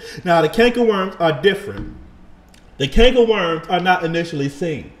desolate. Now the cankerworms are different. The cankerworms are not initially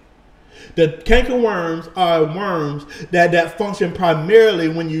seen. The cankerworms are worms that function primarily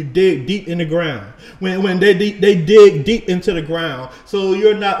when you dig deep in the ground. When they dig deep into the ground. So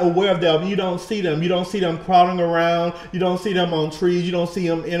you're not aware of them. You don't see them. You don't see them crawling around. You don't see them on trees. You don't see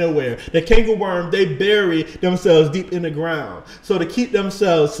them anywhere. The cankerworm, they bury themselves deep in the ground. So to keep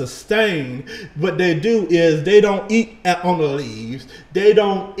themselves sustained, what they do is they don't eat on the leaves. They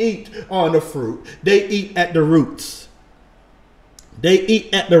don't eat on the fruit. They eat at the roots. They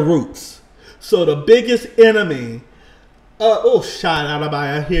eat at the roots. So the biggest enemy,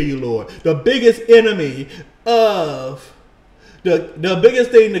 I hear you, Lord. The biggest enemy of, the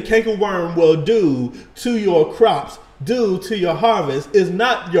biggest thing the cankerworm will do to your crops, do to your harvest, is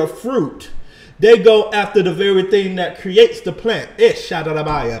not your fruit. They go after the very thing that creates the plant.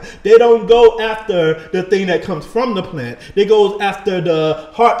 They don't go after the thing that comes from the plant. They go after the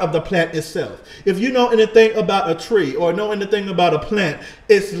heart of the plant itself. If you know anything about a tree or know anything about a plant,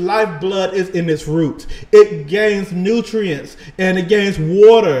 its lifeblood is in its roots. It gains nutrients and it gains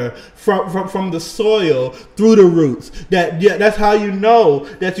water from the soil through the roots. That's how you know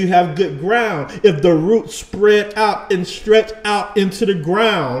that you have good ground. If the roots spread out and stretch out into the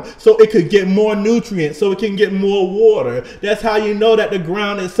ground so it could get more nutrients, so it can get more water. That's how you know that the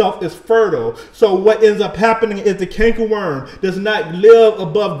ground itself is fertile. So what ends up happening is the cankerworm does not live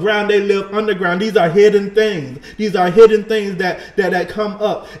above ground, they live underground. These are hidden things. These are hidden things that come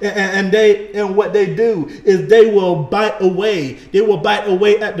up. And what they do is they will bite away. They will bite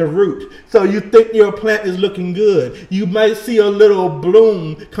away at the root. So you think your plant is looking good. You might see a little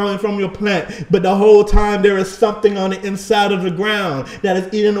bloom coming from your plant, but the whole time there is something on the inside of the ground that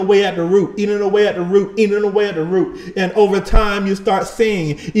is eating away at the root, eating eating away at the root, eating away at the root. And over time, you start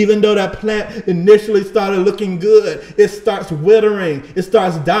seeing, even though that plant initially started looking good, it starts withering, it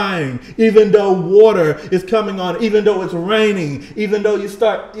starts dying. Even though water is coming on, even though it's raining, even though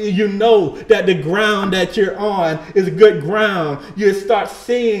you know that the ground that you're on is good ground, you start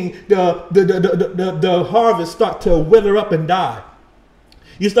seeing the harvest start to wither up and die.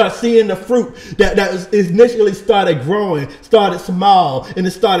 You start seeing the fruit that initially started growing, started small, and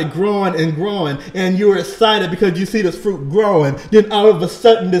it started growing and growing. And you were excited because you see this fruit growing. Then all of a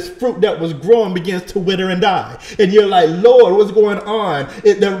sudden, this fruit that was growing begins to wither and die. And you're like, Lord, what's going on?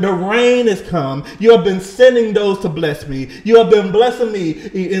 The rain has come. You have been sending those to bless me. You have been blessing me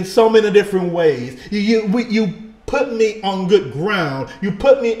in so many different ways. You put me on good ground. You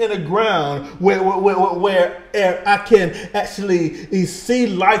put me in a ground where I can actually see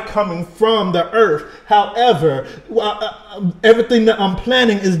life coming from the earth. However, everything that I'm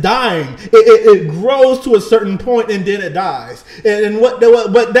planting is dying. It grows to a certain point and then it dies. And what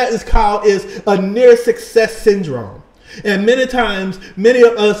that is called is a near success syndrome. And many times, many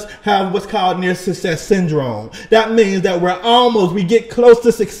of us have what's called near success syndrome. That means that we get close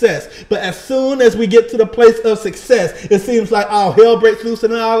to success. But as soon as we get to the place of success, it seems like all hell breaks loose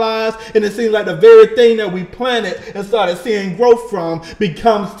in our lives. And it seems like the very thing that we planted and started seeing growth from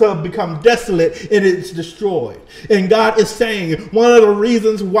become desolate and it's destroyed. And God is saying one of the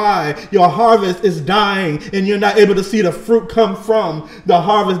reasons why your harvest is dying and you're not able to see the fruit come from the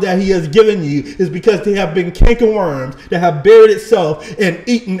harvest that he has given you is because they have been cankerworms that have buried itself and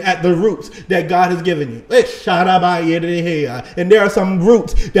eaten at the roots that God has given you. And there are some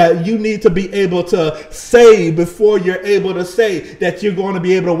roots that you need to be able to save before you're able to say that you're going to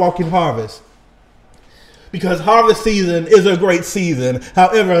be able to walk in harvest. Because harvest season is a great season.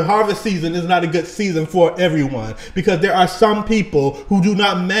 However, harvest season is not a good season for everyone. Because there are some people who do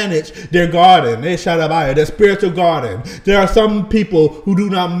not manage their garden, their spiritual garden. There are some people who do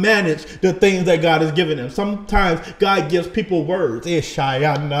not manage the things that God has given them. Sometimes God gives people words. And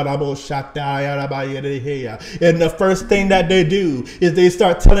the first thing that they do is they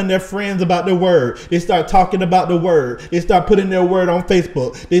start telling their friends about the word. They start talking about the word. They start putting their word on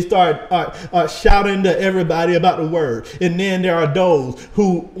Facebook. They start shouting to everybody about the word. And then there are those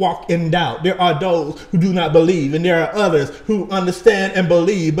who walk in doubt. There are those who do not believe. And there are others who understand and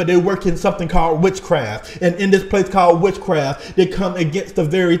believe, but they work in something called witchcraft. And in this place called witchcraft, they come against the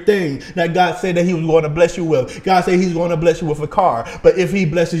very thing that God said that he was going to bless you with. God said he's going to bless you with a car. But if he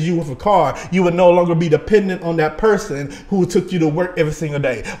blesses you with a car, you will no longer be dependent on that person who took you to work every single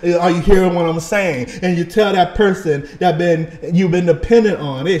day. Are you hearing what I'm saying? And you tell that person that you've been dependent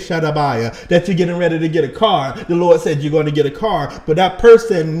on, that you're getting ready to get a car. The Lord said you're going to get a car, but that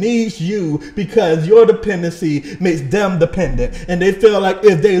person needs you because your dependency makes them dependent. And they feel like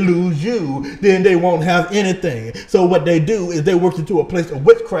if they lose you, then they won't have anything. So what they do is they work into a place of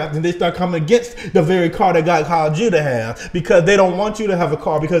witchcraft and they start coming against the very car that God called you to have because they don't want you to have a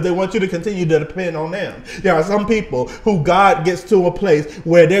car because they want you to continue to depend on them. There are some people who God gets to a place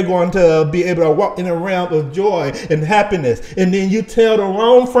where they're going to be able to walk in a realm of joy and happiness. And then you tell the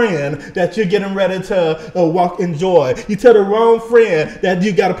wrong friend that you're getting ready to walk in joy. You tell the wrong friend that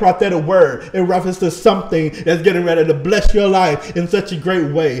you got a prophetic word in reference to something that's getting ready to bless your life in such a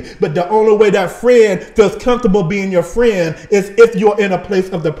great way. But the only way that friend feels comfortable being your friend is if you're in a place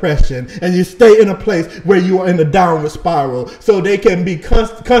of depression and you stay in a place where you are in a downward spiral. So they can be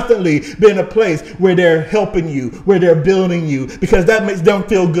constantly be in a place where they're helping you, where they're building you, because that makes them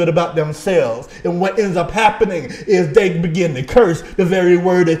feel good about themselves. And what ends up happening is they begin to curse the very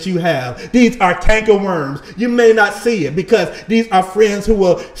word that you have. These are cankerworms. You may not see it because these are friends who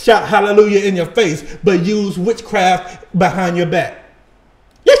will shout hallelujah in your face, but use witchcraft behind your back.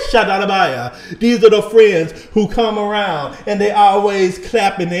 These are the friends who come around and they always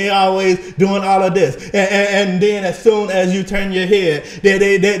clapping, they always doing all of this. And then as soon as you turn your head,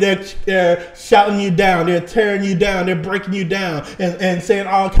 they're shouting you down, they're tearing you down, they're breaking you down and saying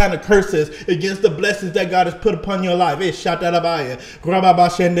all kind of curses against the blessings that God has put upon your life. These are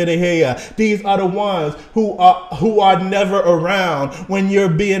the ones who are never around when you're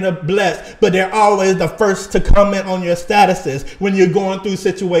being blessed, but they're always the first to comment on your statuses when you're going through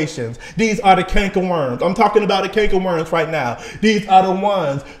situations. These are the cankerworms. I'm talking about the cankerworms right now. These are the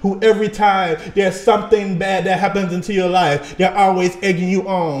ones who every time there's something bad that happens into your life, they're always egging you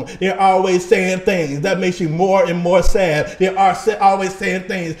on. They're always saying things that makes you more and more sad. They are always saying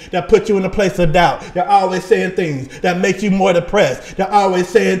things that put you in a place of doubt. They're always saying things that make you more depressed. They're always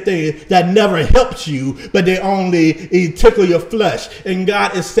saying things that never helps you, but they only tickle your flesh. And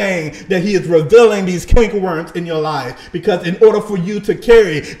God is saying that he is revealing these cankerworms in your life because in order for you to carry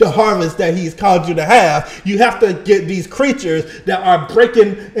carry the harvest that he's called you to have, you have to get these creatures that are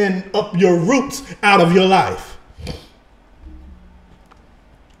breaking up your roots out of your life.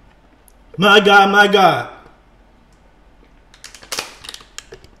 My God, my God.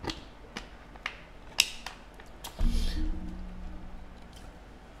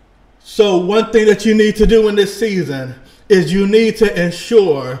 So one thing that you need to do in this season is you need to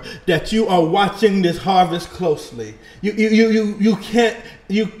ensure that you are watching this harvest closely. You can't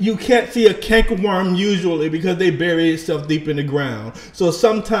see a cankerworm usually because they bury itself deep in the ground. So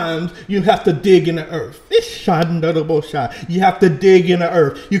sometimes you have to dig in the earth. You have to dig in the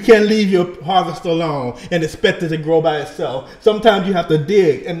earth. You can't leave your harvest alone and expect it to grow by itself. Sometimes you have to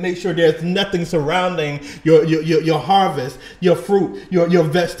dig and make sure there's nothing surrounding your harvest, your fruit, your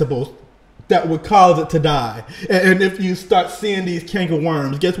vegetables that would cause it to die. And if you start seeing these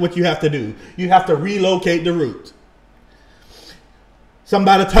cankerworms, guess what you have to do? You have to relocate the root.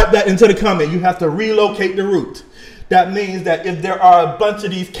 Somebody type that into the comment. You have to relocate the root. That means that if there are a bunch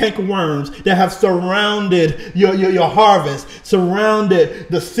of these cankerworms that have surrounded your harvest, surrounded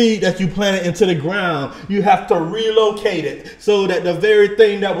the seed that you planted into the ground, you have to relocate it so that the very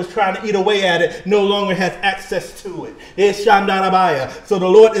thing that was trying to eat away at it no longer has access to it. It's Shandarabaya. So the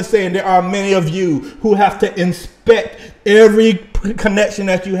Lord is saying there are many of you who have to inspect every connection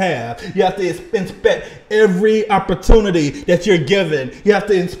that you have. You have to inspect every opportunity that you're given. You have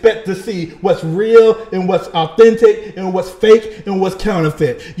to inspect to see what's real and what's authentic and what's fake and what's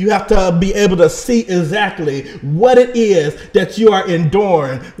counterfeit. You have to be able to see exactly what it is that you are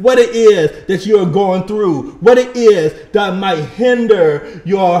enduring, what it is that you are going through, what it is that might hinder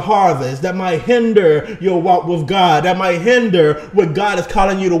your harvest, that might hinder your walk with God, that might hinder what God is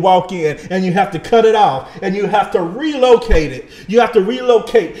calling you to walk in, and you have to cut it off and you have to relocate it. You have to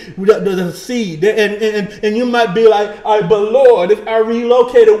relocate the seed. And you might be like, all right, but Lord, if I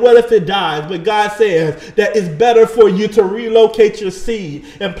relocate it, what if it dies? But God says that it's better for you to relocate your seed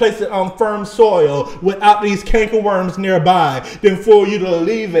and place it on firm soil without these cankerworms nearby than for you to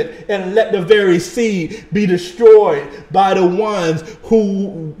leave it and let the very seed be destroyed by the ones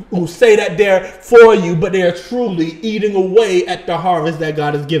who say that they're for you, but they're truly eating away at the harvest that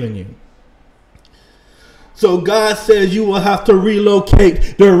God has given you. So God says you will have to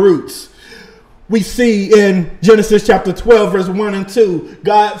relocate the roots. We see in Genesis chapter 12, verse 1 and 2,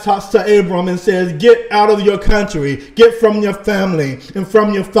 God talks to Abram and says, get out of your country, get from your family and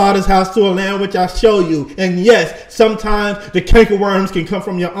from your father's house to a land which I show you. And yes, sometimes the cankerworms can come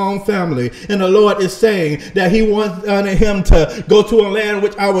from your own family. And the Lord is saying that he wants him to go to a land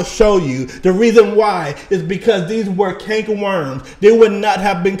which I will show you. The reason why is because these were cankerworms. They would not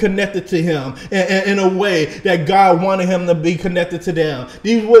have been connected to him in a way that God wanted him to be connected to them.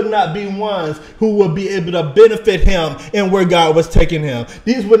 These would not be ones who would be able to benefit him in where God was taking him.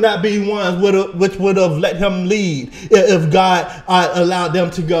 These would not be ones which would have let him lead if God allowed them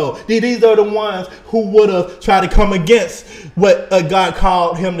to go. These are the ones who would have tried to come against what God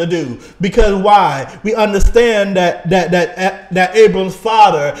called him to do. Because why? We understand that Abram's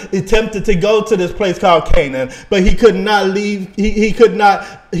father attempted to go to this place called Canaan, but he could not leave. He could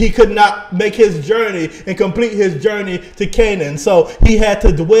not make his journey and complete his journey to Canaan. So he had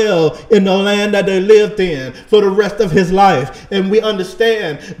to dwell in the land that they lived in for the rest of his life. And we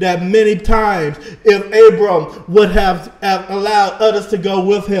understand that many times if Abram would have allowed others to go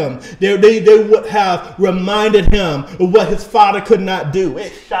with him, they would have reminded him of what his father could not do.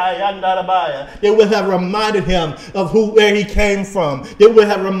 They would have reminded him of where he came from. They would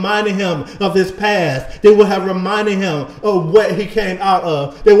have reminded him of his past. They would have reminded him of what he came out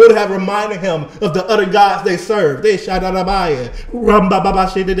of. They would have reminded him of the other gods they served.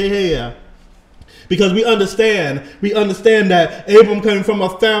 Because we understand that Abram came from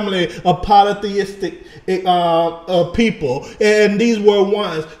a family of polytheistic people, and these were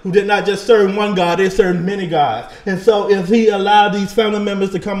ones who did not just serve one God, they served many gods. And so if he allowed these family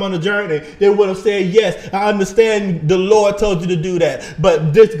members to come on a journey, they would have said, yes, I understand the Lord told you to do that,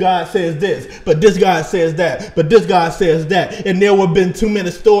 but this God says this, but this God says that, but this God says that, and there would have been too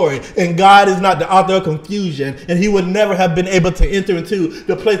many stories. And God is not the author of confusion, and he would never have been able to enter into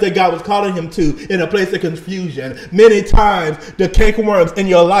the place that God was calling him to in a place of confusion. Many times the cankerworms in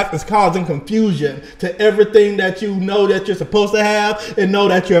your life is causing confusion to everything that you know that you're supposed to have and know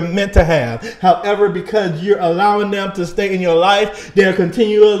that you're meant to have. However, because you're allowing them to stay in your life, they're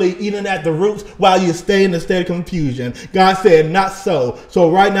continually eating at the roots while you stay in the state of confusion. God said, not so. So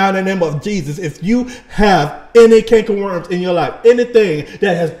right now, in the name of Jesus, if you have any cankerworms in your life, anything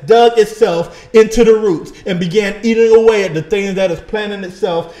that has dug itself into the roots and began eating away at the things that is planting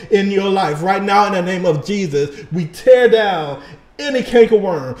itself in your life, right now in the name of Jesus, we tear down any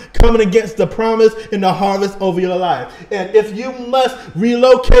cankerworm coming against the promise and the harvest over your life. And if you must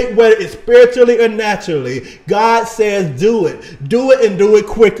relocate, whether it's spiritually or naturally, God says do it. Do it and do it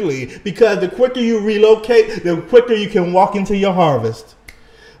quickly, because the quicker you relocate, the quicker you can walk into your harvest.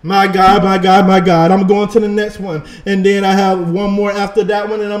 My God, my God, my God. I'm going to the next one. And then I have one more after that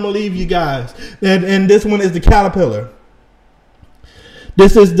one, and I'm going to leave you guys. And this one is the caterpillar.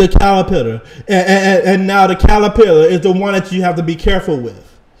 This is the caterpillar. And now the caterpillar is the one that you have to be careful with.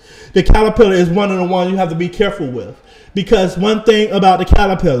 The caterpillar is one of the ones you have to be careful with. Because one thing about the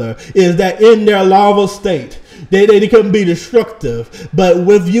caterpillar is that in their larval state, they can be destructive, but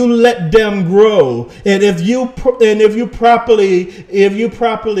if you let them grow, and if you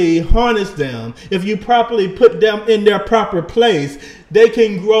properly harness them, if you properly put them in their proper place, they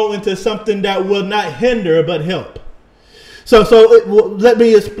can grow into something that will not hinder but help. Let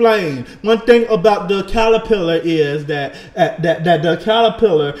me explain. One thing about the caterpillar is that the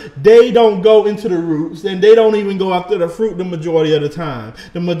caterpillar, they don't go into the roots, and they don't even go after the fruit the majority of the time.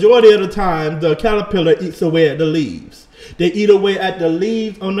 The majority of the time, the caterpillar eats away at the leaves. They eat away at the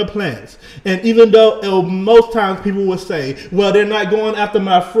leaves on the plants. And even though most times people will say, well, they're not going after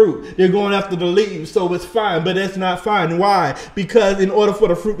my fruit, they're going after the leaves, so it's fine. But that's not fine. Why? Because in order for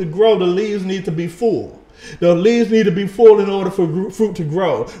the fruit to grow, the leaves need to be full. The leaves need to be full in order for fruit to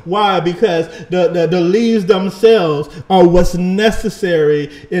grow. Why? Because the leaves themselves are what's necessary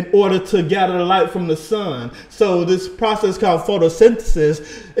in order to gather the light from the sun. So this process called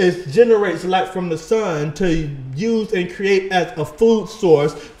photosynthesis generates light from the sun to use and create as a food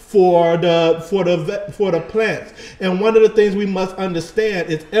source for the plants. And one of the things we must understand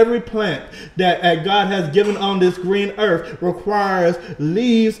is every plant that God has given on this green earth requires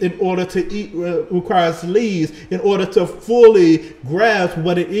leaves in order to eat, requires leaves in order to fully grasp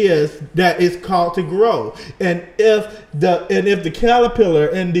what it is that is called to grow. And if the caterpillar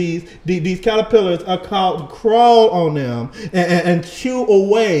and these caterpillars are called to crawl on them and chew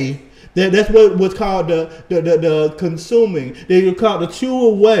away. That's what was called the consuming. They were called to chew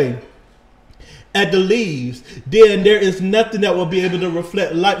away at the leaves. Then there is nothing that will be able to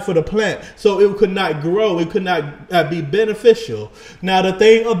reflect light for the plant, so it could not grow. It could not be beneficial. Now the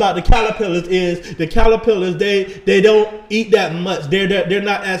thing about the caterpillars is the caterpillars they don't eat that much. They're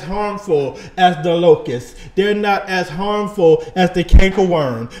not as harmful as the locusts. They're not as harmful as the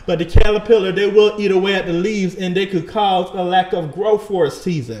cankerworm. But the caterpillar, they will eat away at the leaves, and they could cause a lack of growth for a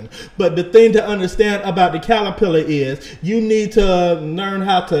season. But the thing to understand about the caterpillar is you need to learn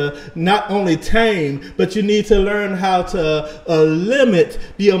how to not only tame, but you need to learn how to limit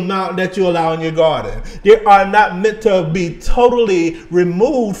the amount that you allow in your garden. They are not meant to be totally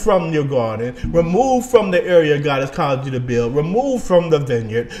removed from your garden, removed from the area God has called you to build, removed from the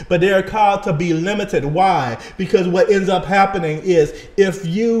vineyard, but they are called to be limited. Why? Because what ends up happening is if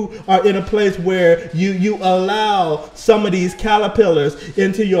you are in a place where you allow some of these caterpillars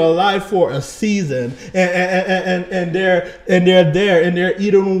into your life for a season, and they're there and they're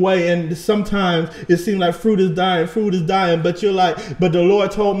eating away, and sometimes it seems like fruit is dying, but you're like, but the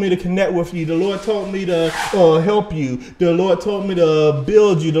Lord told me to connect with you. The Lord told me to help you. The Lord told me to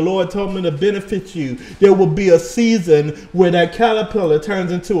build you. The Lord told me to benefit you. There will be a season where that caterpillar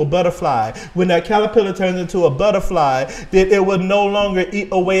turns into a butterfly. When that caterpillar turns into a butterfly, then it will no longer eat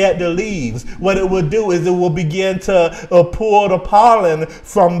away at the leaves. What it will do is it will begin to pull the pollen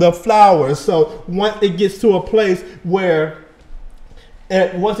from the flowers. So once it gets to a place where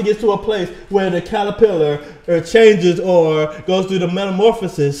the caterpillar changes or goes through the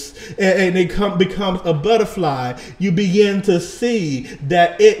metamorphosis and it becomes a butterfly, you begin to see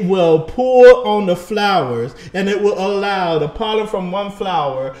that it will pull on the flowers, and it will allow the pollen from one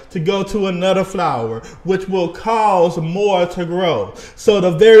flower to go to another flower, which will cause more to grow. So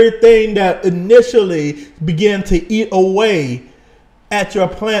the very thing that initially began to eat away at your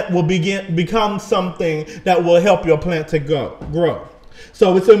plant will become something that will help your plant to grow.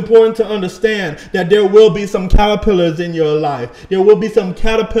 So it's important to understand that there will be some caterpillars in your life. There will be some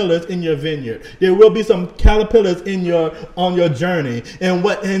caterpillars in your vineyard. There will be some caterpillars on your journey. And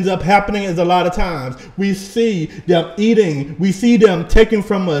what ends up happening is a lot of times we see them eating. We see them taking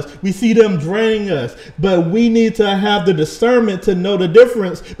from us. We see them draining us. But we need to have the discernment to know the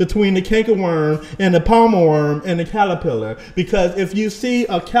difference between the cankerworm and the palmer worm and the caterpillar. Because if you see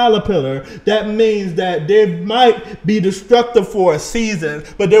a caterpillar, that means that they might be destructive for a season. season,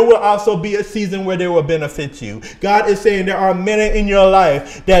 but there will also be a season where they will benefit you. God is saying there are many in your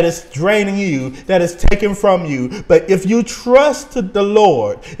life that is draining you, that is taken from you. But if you trust the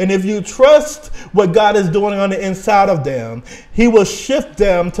Lord, and if you trust what God is doing on the inside of them, he will shift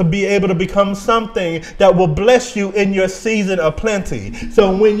them to be able to become something that will bless you in your season of plenty.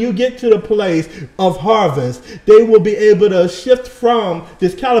 So when you get to the place of harvest, they will be able to shift from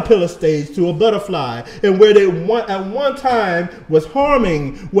this caterpillar stage to a butterfly. And where they at one time was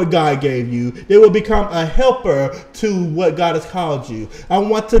harming what God gave you, they will become a helper to what God has called you. I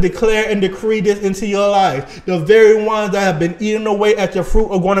want to declare and decree this into your life. The very ones that have been eating away at your fruit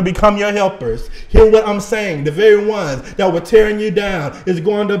are going to become your helpers. Hear what I'm saying. The very ones that were tearing you down is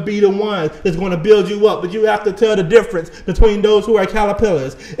going to be the ones that's going to build you up. But you have to tell the difference between those who are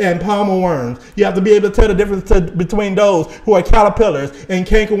caterpillars and palmer worms. You have to be able to tell the difference between those who are caterpillars and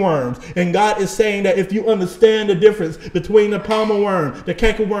cankerworms. And God is saying that if you understand the difference between the palmer worm, the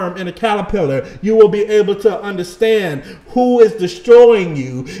cankerworm, and the caterpillar, you will be able to understand who is destroying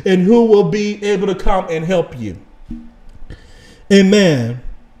you and who will be able to come and help you. Amen.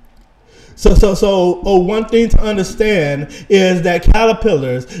 So one thing to understand is that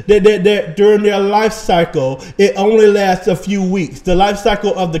caterpillars, that during their life cycle, it only lasts a few weeks. The life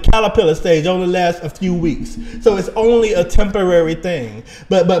cycle of the caterpillar stage only lasts a few weeks. So it's only a temporary thing.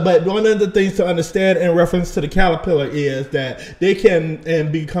 But one of the things to understand in reference to the caterpillar is that they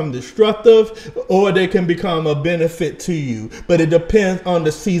can become destructive, or they can become a benefit to you. But it depends on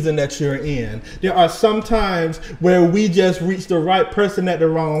the season that you're in. There are some times where we just reach the right person at the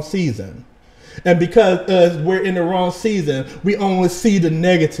wrong season. And because we're in the wrong season, we only see the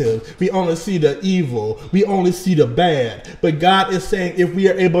negative. We only see the evil. We only see the bad. But God is saying if we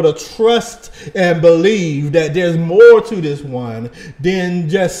are able to trust and believe that there's more to this one than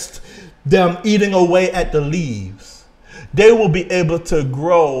just them eating away at the leaves, they will be able to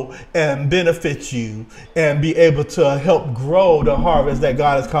grow and benefit you and be able to help grow the harvest that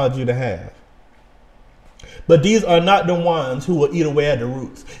God has called you to have. But these are not the ones who will eat away at the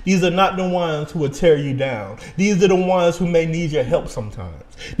roots. These are not the ones who will tear you down. These are the ones who may need your help sometimes.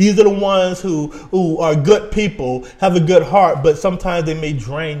 These are the ones who are good people, have a good heart, but sometimes they may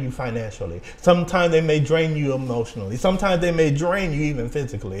drain you financially. Sometimes they may drain you emotionally. Sometimes they may drain you even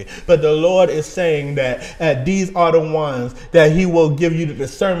physically. But the Lord is saying that these are the ones that he will give you the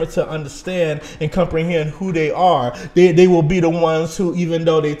discernment to understand and comprehend who they are. They will be the ones who, even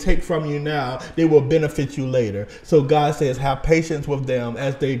though they take from you now, they will benefit you later. So God says, have patience with them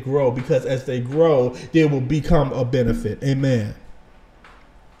as they grow, because as they grow, they will become a benefit. Amen.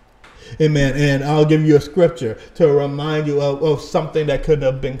 Amen. And I'll give you a scripture to remind you of something that could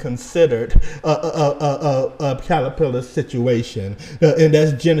have been considered a caterpillar situation. And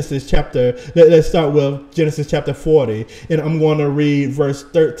that's Genesis chapter. Let's start with Genesis chapter 40. And I'm going to read verse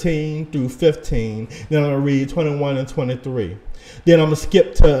 13 through 15. Then I'm going to read 21 and 23. Then I'm going to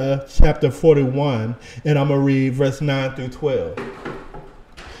skip to chapter 41. And I'm going to read verse 9 through 12.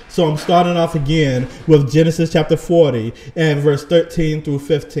 So I'm starting off again with Genesis chapter 40 and verse 13 through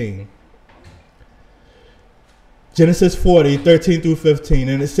 15. Genesis 40, 13 through 15,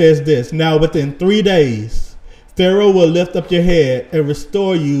 and it says this: Now within 3 days, Pharaoh will lift up your head and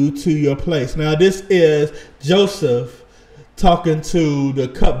restore you to your place. Now this is Joseph talking to the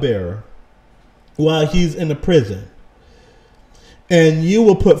cupbearer while he's in the prison. And you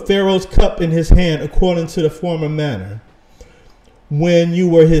will put Pharaoh's cup in his hand according to the former manner when you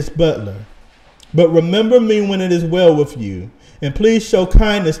were his butler. But remember me when it is well with you. And please show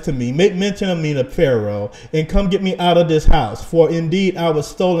kindness to me. Make mention of me to Pharaoh, and come get me out of this house. For indeed I was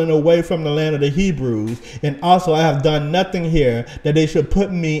stolen away from the land of the Hebrews, and also I have done nothing here that they should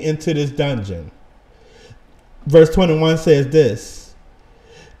put me into this dungeon. Verse 21 says this: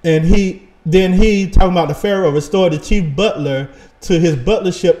 And he, talking about the Pharaoh, restored the chief butler to his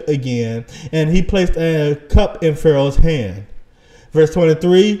butlership again, and he placed a cup in Pharaoh's hand. Verse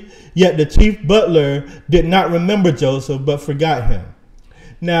 23, yet the chief butler did not remember Joseph, but forgot him.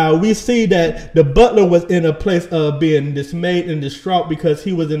 Now we see that the butler was in a place of being dismayed and distraught because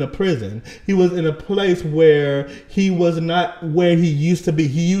he was in a prison. He was in a place where he was not where he used to be.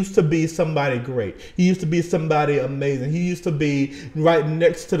 He used to be somebody great. He used to be somebody amazing. He used to be right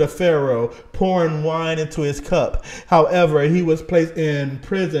next to the Pharaoh, pouring wine into his cup. However, he was placed in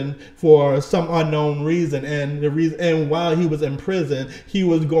prison for some unknown reason. And while he was in prison, he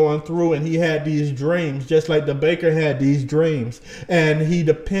was going through and he had these dreams, just like the baker had these dreams. And he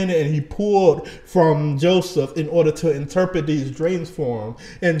depended and he pulled from Joseph in order to interpret these dreams for him.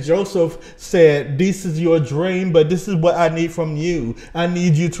 And Joseph said, this is your dream, but this is what I need from you. I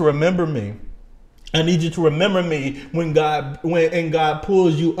need you to remember me. I need you to remember me when God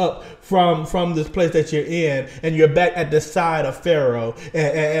pulls you up from this place that you're in, and you're back at the side of Pharaoh,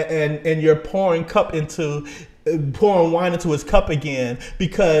 and you're pouring wine into his cup again,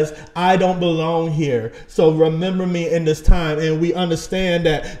 because I don't belong here. So remember me in this time. And we understand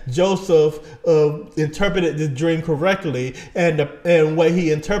that Joseph interpreted the dream correctly, and what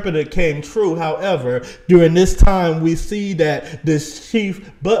he interpreted came true. However, during this time, we see that this chief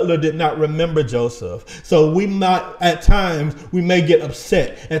butler did not remember Joseph. So at times we may get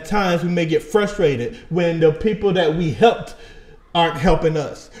upset. At times we may get frustrated when the people that we helped aren't helping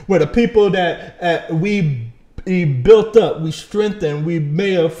us. Where the people that we built up, we strengthened, we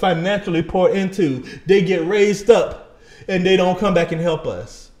may have financially poured into, they get raised up and they don't come back and help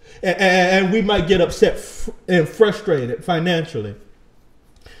us. And we might get upset and frustrated financially.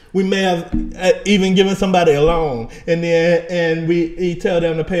 We may have even given somebody a loan, and we tell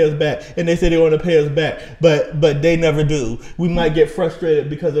them to pay us back, and they say they want to pay us back, but they never do. We might get frustrated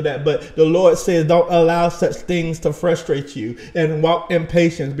because of that. But the Lord says, don't allow such things to frustrate you, and walk in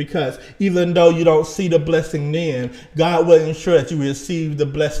patience, because even though you don't see the blessing then, God will ensure that you receive the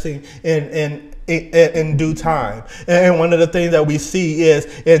blessing in due time. And one of the things that we see is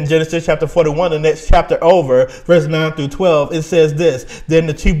in Genesis chapter 41, the next chapter over, verse 9 through 12, it says this: Then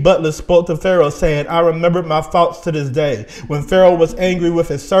the chief butler spoke to Pharaoh, saying, I remembered my faults to this day, when Pharaoh was angry with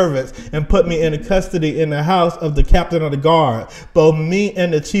his servants and put me into custody in the house of the captain of the guard. Both me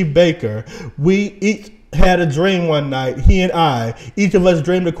and the chief baker, we each had a dream one night, he and I. Each of us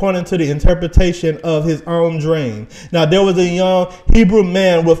dreamed according to the interpretation of his own dream. Now there was a young Hebrew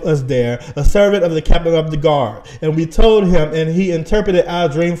man with us there, a servant of the captain of the guard. And we told him, and he interpreted our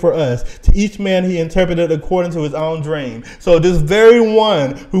dream for us. To each man he interpreted according to his own dream. So this very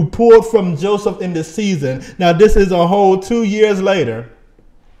one who pulled from Joseph in this season, now this is a whole 2 years later.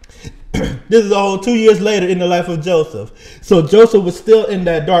 This is a whole 2 years later in the life of Joseph. So Joseph was still in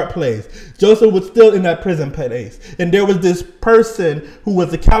that dark place. Joseph was still in that prison place. And there was this person who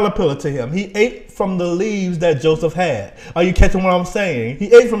was a caterpillar to him. He ate from the leaves that Joseph had. Are you catching what I'm saying?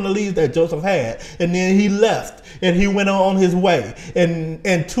 He ate from the leaves that Joseph had. And then he left and he went on his way.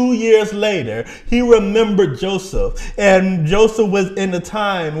 And 2 years later, he remembered Joseph. And Joseph was in the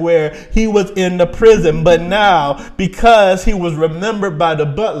time where he was in the prison. But now, because he was remembered by the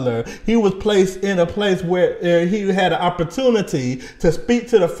butler, he was placed in a place where he had an opportunity to speak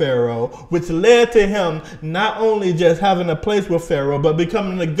to the Pharaoh, which led to him not only just having a place with Pharaoh, but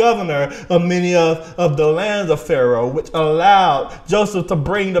becoming the governor of many of the lands of Pharaoh, which allowed Joseph to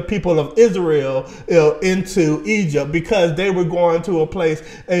bring the people of Israel into Egypt, because they were going to a place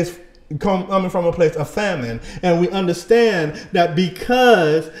coming from a place of famine. And we understand that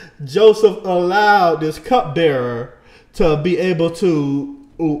because Joseph allowed this cupbearer to be able to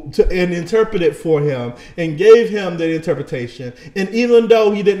interpret it for him and gave him the interpretation. And even though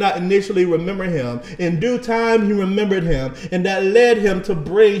he did not initially remember him, in due time he remembered him, and that led him to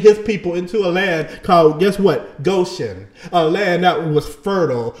bring his people into a land called, guess what? Goshen. A land that was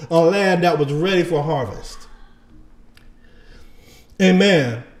fertile, a land that was ready for harvest.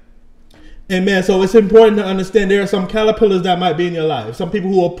 Amen. Amen. So it's important to understand there are some caterpillars that might be in your life. Some people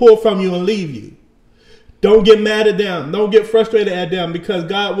who will pull from you and leave you. Don't get mad at them. Don't get frustrated at them, because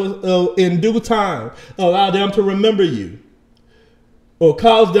God will, in due time, allow them to remember you, or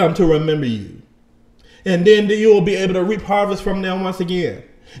cause them to remember you. And then you will be able to reap harvest from them once again.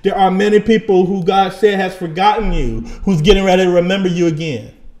 There are many people who God said has forgotten you, who's getting ready to remember you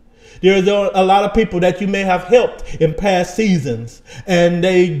again. There's a lot of people that you may have helped in past seasons, and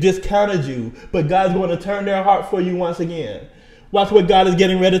they discounted you, but God's going to turn their heart for you once again. Watch what God is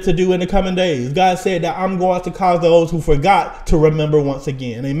getting ready to do in the coming days. God said that I'm going to cause those who forgot to remember once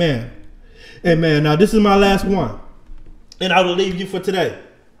again. Amen. Amen. Now, this is my last one, and I will leave you for today.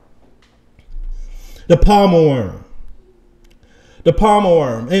 The palmer worm. The palmer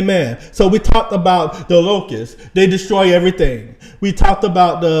worm. Amen. So we talked about the locusts. They destroy everything. We talked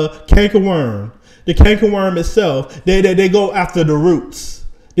about the cankerworm. The cankerworm itself, they go after the roots.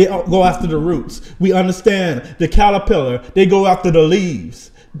 They go after the roots. We understand the caterpillar, they go after the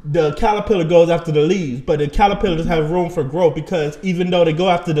leaves. The caterpillar goes after the leaves, but the caterpillars have room for growth, because even though they go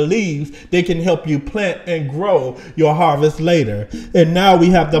after the leaves, they can help you plant and grow your harvest later. And now we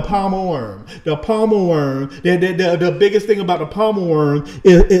have the palmer worm. The palmer worm, the biggest thing about the palmer worm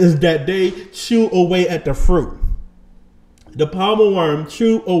is that they chew away at the fruit. The palmer worm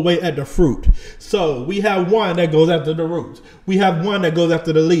chew away at the fruit. So we have one that goes after the roots. We have one that goes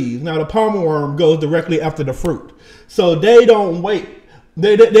after the leaves. Now the palmer worm goes directly after the fruit. So they don't wait.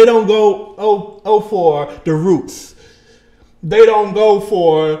 They don't go for the roots. They don't go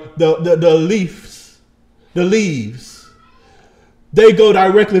for the leaves. the leaves. They go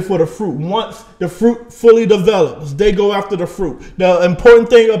directly for the fruit. Once the fruit fully develops, they go after the fruit. The important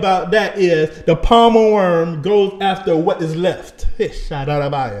thing about that is the palmer worm goes after what is left.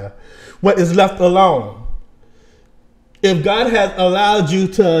 What is left alone. If God has allowed you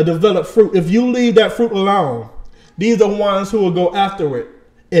to develop fruit, if you leave that fruit alone, these are ones who will go after it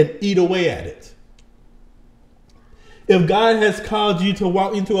and eat away at it. If God has called you to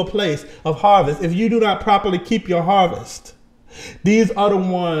walk into a place of harvest, if you do not properly keep your harvest, these are the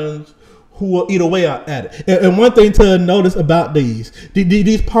ones who will eat away at it. And one thing to notice about these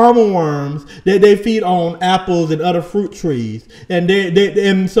palmer worms, they feed on apples and other fruit trees,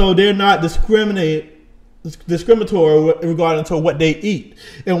 and so they're not discriminatory regarding to what they eat.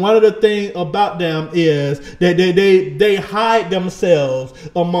 And one of the things about them is that they hide themselves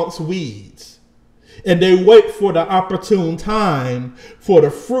amongst weeds, and they wait for the opportune time for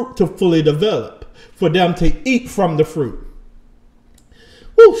the fruit to fully develop, for them to eat from the fruit.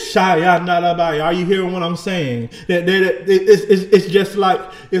 Are you hearing what I'm saying? It's just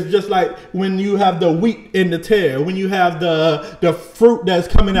like when you have the wheat in the tare, when you have the fruit that's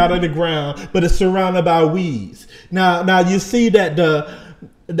coming out of the ground, but it's surrounded by weeds. Now you see that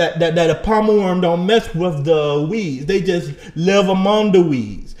the palmer worm don't mess with the weeds. They just live among the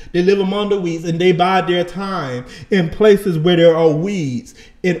weeds. They live among the weeds, and they bide their time in places where there are weeds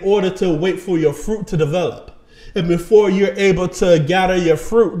in order to wait for your fruit to develop. And before you're able to gather your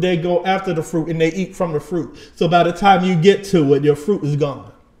fruit, they go after the fruit and they eat from the fruit. So by the time you get to it, your fruit is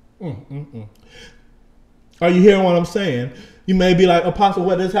gone. Are you hearing what I'm saying? You may be like, Apostle,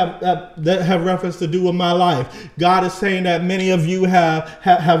 what does that have reference to do with my life? God is saying that many of you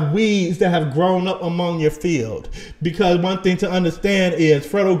have weeds that have grown up among your field. Because one thing to understand is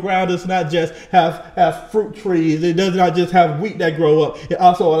fertile ground does not just have fruit trees. It does not just have wheat that grow up. It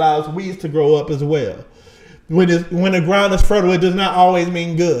also allows weeds to grow up as well. When the ground is fertile, it does not always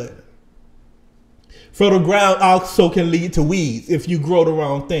mean good. Fertile ground also can lead to weeds if you grow the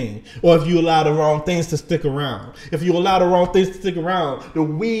wrong thing, or if you allow the wrong things to stick around. If you allow the wrong things to stick around, the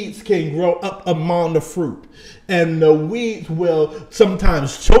weeds can grow up among the fruit. And the weeds will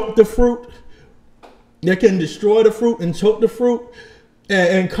sometimes choke the fruit. They can destroy the fruit and choke the fruit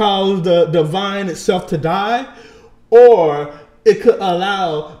and cause the vine itself to die. Or it could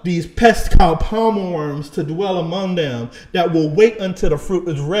allow these pests called palmer worms to dwell among them that will wait until the fruit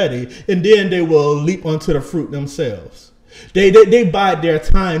is ready, and then they will leap onto the fruit themselves. They bide their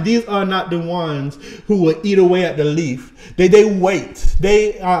time. These are not the ones who will eat away at the leaf. They wait.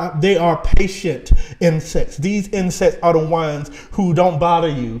 They are patient insects. These insects are the ones who don't bother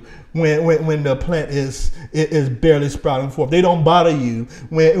you when the plant is barely sprouting forth. They don't bother you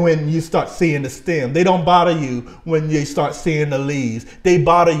when you start seeing the stem. They don't bother you when you start seeing the leaves. They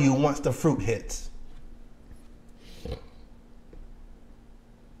bother you once the fruit hits.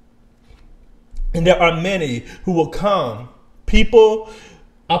 And there are many who will come. People,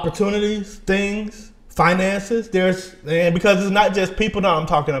 opportunities, things, finances. And because it's not just people that I'm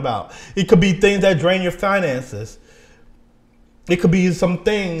talking about. It could be things that drain your finances. It could be some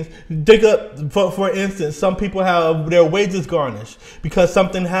things. Dig up, for instance, some people have their wages garnished because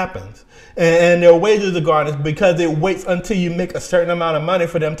something happens. And their wages are garnished because it waits until you make a certain amount of money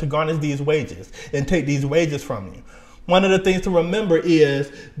for them to garnish these wages and take these wages from you. One of the things to remember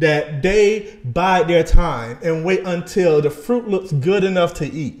is that they bide their time and wait until the fruit looks good enough to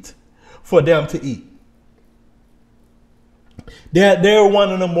eat for them to eat. They're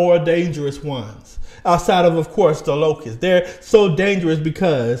one of the more dangerous ones. Outside of course, the locusts. They're so dangerous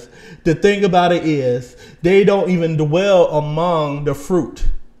because the thing about it is they don't even dwell among the fruit.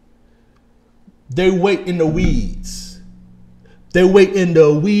 They wait in the weeds. They wait in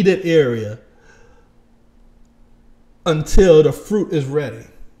the weeded area until the fruit is ready.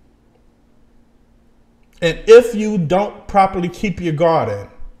 And if you don't properly keep your garden,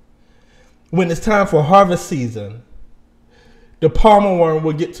 when it's time for harvest season, the palmer worm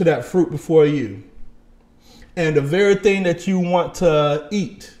will get to that fruit before you. And the very thing that you want to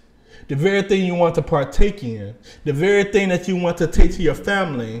eat, the very thing you want to partake in, the very thing that you want to take to your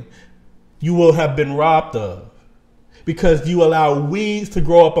family, you will have been robbed of because you allow weeds to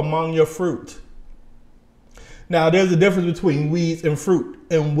grow up among your fruit. Now, there's a difference between weeds and fruit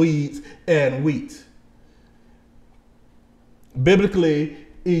and weeds and wheat. Biblically,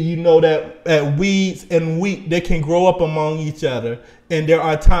 you know that weeds and wheat, they can grow up among each other. And there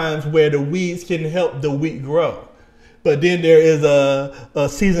are times where the weeds can help the wheat grow. But then there is a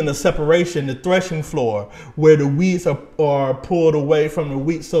season of separation, the threshing floor, where the weeds are pulled away from the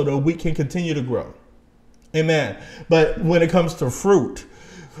wheat so the wheat can continue to grow. Amen. But when it comes to fruit,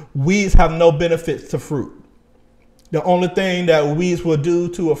 weeds have no benefits to fruit. The only thing that weeds will do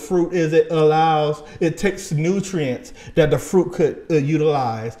to a fruit is it takes nutrients that the fruit could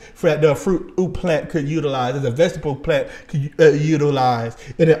utilize, that the fruit plant could utilize, that the vegetable plant could utilize,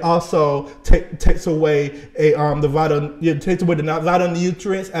 and it also takes away the vital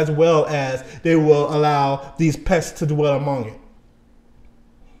nutrients, as well as they will allow these pests to dwell among it.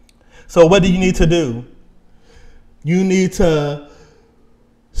 So what do you need to do? You need to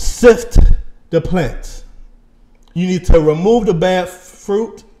sift the plants. You need to remove the bad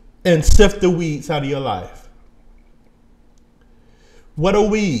fruit and sift the weeds out of your life. What are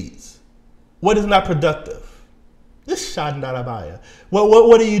weeds? What is not productive? This shandarabaya.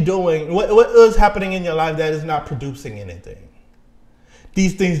 What are you doing? What is happening in your life that is not producing anything?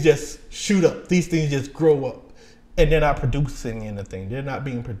 These things just shoot up. These things just grow up. And they're not producing anything. They're not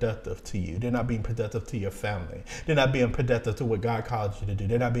being productive to you. They're not being productive to your family. They're not being productive to what God called you to do.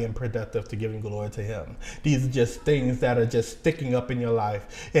 They're not being productive to giving glory to Him. These are just things that are just sticking up in your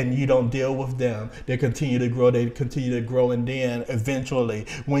life, and you don't deal with them. They continue to grow. They continue to grow, and then eventually,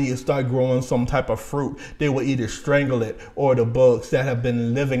 when you start growing some type of fruit, they will either strangle it, or the bugs that have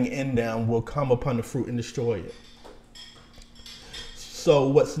been living in them will come upon the fruit and destroy it. So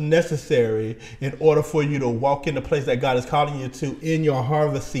what's necessary in order for you to walk in the place that God is calling you to in your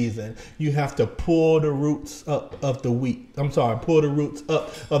harvest season, you have to pull the roots up of the wheat. Pull the roots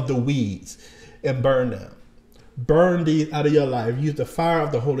up of the weeds and burn them. Burn these out of your life. Use the fire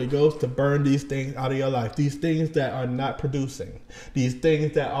of the Holy Ghost to burn these things out of your life. These things that are not producing. These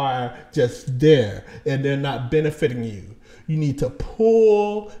things that are just there and they're not benefiting you. You need to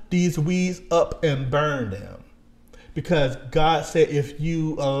pull these weeds up and burn them. Because God said if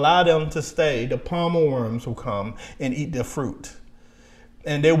you allow them to stay, the palmer worms will come and eat the fruit.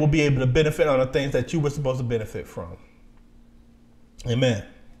 And they will be able to benefit on the things that you were supposed to benefit from. Amen.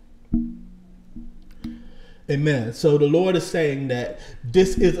 Amen. So the Lord is saying that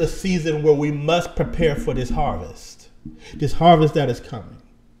this is a season where we must prepare for this harvest that is coming.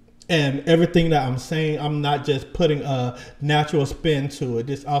 And everything that I'm saying, I'm not just putting a natural spin to it.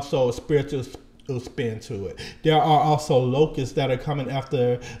 There's also a spiritual spin to it. There are also locusts that are coming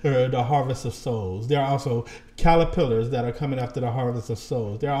after the harvest of souls. There are also caterpillars that are coming after the harvest of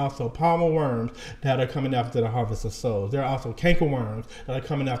souls. There are also palmer worms that are coming after the harvest of souls. There are also cankerworms that are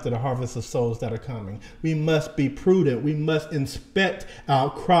coming after the harvest of souls that are coming. We must be prudent. We must inspect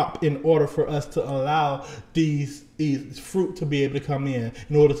our crop in order for us to allow these fruit to be able to come in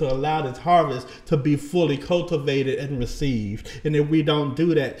order to allow this harvest to be fully cultivated and received. And if we don't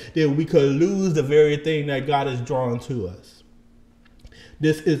do that, then we could lose the very thing that God has drawn to us.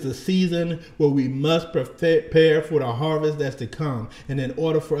 This is the season where we must prepare for the harvest that's to come. And in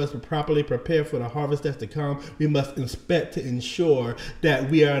order for us to properly prepare for the harvest that's to come, we must inspect to ensure that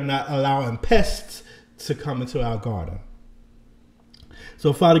we are not allowing pests to come into our garden.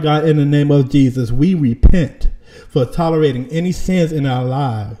 So, Father God, in the name of Jesus, we repent for tolerating any sins in our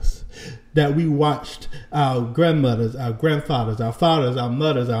lives that we watched our grandmothers, our grandfathers, our fathers, our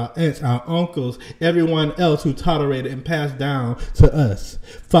mothers, our aunts, our uncles, everyone else who tolerated and passed down to us.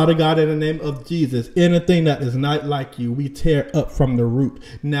 Father God, in the name of Jesus, anything that is not like you, we tear up from the root.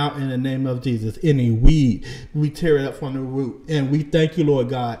 Now, in the name of Jesus, any weed, we tear it up from the root. And we thank you, Lord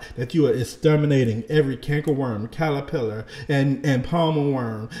God, that you are exterminating every cankerworm, caterpillar, and palmer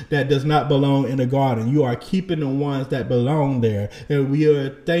worm that does not belong in the garden. You are keeping the ones that belong there. And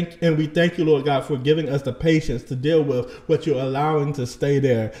we thank you, Lord God, for giving us the patience to deal with what you're allowing to stay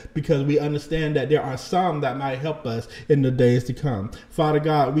there, because we understand that there are some that might help us in the days to come. Father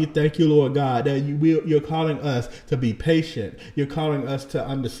God, we thank you, Lord God, that you're calling us to be patient. You're calling us to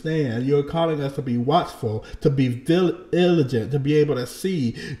understand. You're calling us to be watchful, to be diligent, to be able to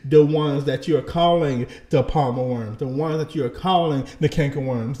see the ones that you're calling the palmer worms, the ones that you are calling the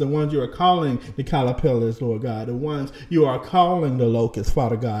cankerworms, the ones you are calling the caterpillars, Lord God, the ones you are calling the locusts,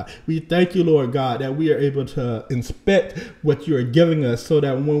 Father God. We thank you, Lord God, that we are able to inspect what you are giving us so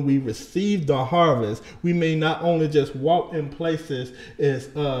that when we receive the harvest, we may not only just walk in places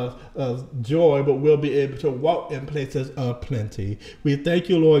of joy, but we'll be able to walk in places of plenty. We thank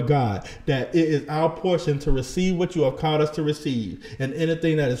you, Lord God, that it is our portion to receive what you have called us to receive, and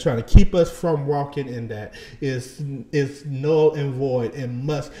anything that is trying to keep us from walking in that is null and void and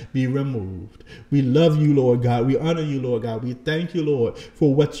must be removed. We love you, Lord God. We honor you, Lord God. We thank you, Lord,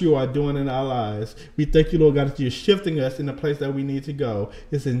 for what you are doing in our lives. We thank you, Lord God, that you're shifting us in the place that we need to go.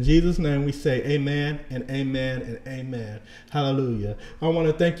 It's in Jesus' name we say amen and amen and amen. Hallelujah. I want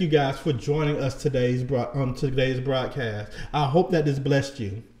to thank you guys for joining us on today's broadcast. I hope that this blessed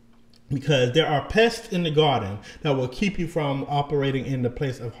you. Because there are pests in the garden that will keep you from operating in the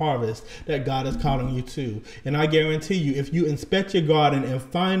place of harvest that God is calling you to. And I guarantee you, if you inspect your garden and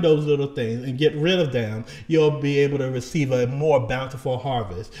find those little things and get rid of them, you'll be able to receive a more bountiful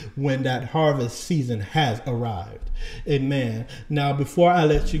harvest when that harvest season has arrived. Amen. Now, before I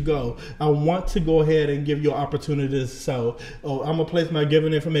let you go, I want to go ahead and give you an opportunity to sow. I'm going to place my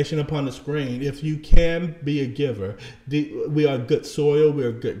giving information upon the screen. If you can be a giver, we are good soil, we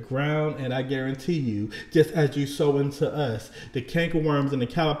are good ground, and I guarantee you, just as you sow into us, the cankerworms and the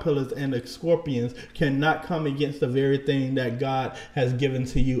caterpillars and the scorpions cannot come against the very thing that God has given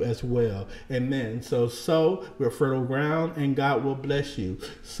to you as well. Amen. So sow, we're fertile ground, and God will bless you.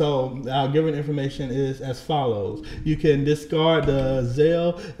 So our giving information is as follows. You can discard the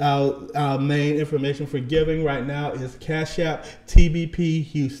Zelle. Our main information for giving right now is Cash App TBP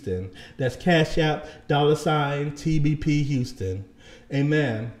Houston. That's Cash App $ TBP Houston.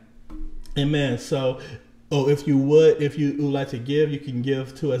 Amen. Amen. So, if you would like to give, you can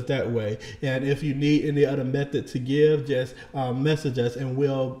give to us that way. And if you need any other method to give, just message us, and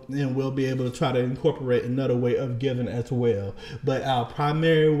we'll be able to try to incorporate another way of giving as well. But our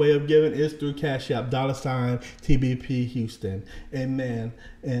primary way of giving is through Cash App $ TBP Houston. Amen.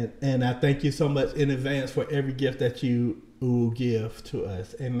 And I thank you so much in advance for every gift that you will give to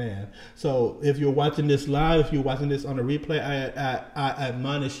us. Amen. So if you're watching this live, if you're watching this on a replay, I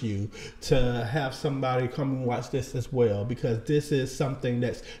admonish you to have somebody come and watch this as well, because this is something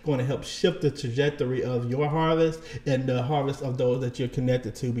that's going to help shift the trajectory of your harvest and the harvest of those that you're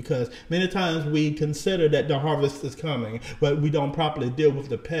connected to. Because many times we consider that the harvest is coming, but we don't properly deal with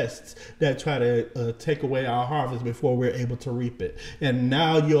the pests that try to take away our harvest before we're able to reap it. And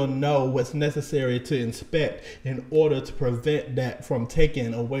now you'll know what's necessary to inspect in order to prevent that from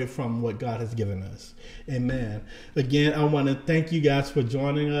taking away from what God has given us. Amen. Again, I want to thank you guys for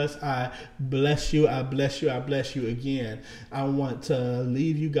joining us. I bless you. I bless you. I bless you again. I want to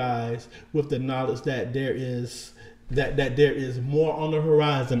leave you guys with the knowledge that there is more on the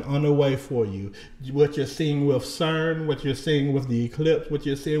horizon, on the way for you. What you're seeing with CERN, what you're seeing with the eclipse, what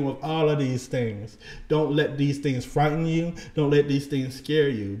you're seeing with all of these things. Don't let these things frighten you. Don't let these things scare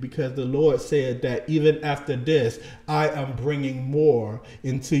you, because the Lord said that even after this, I am bringing more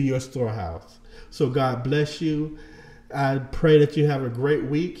into your storehouse. So God bless you. I pray that you have a great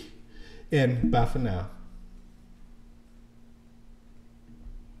week, and bye for now.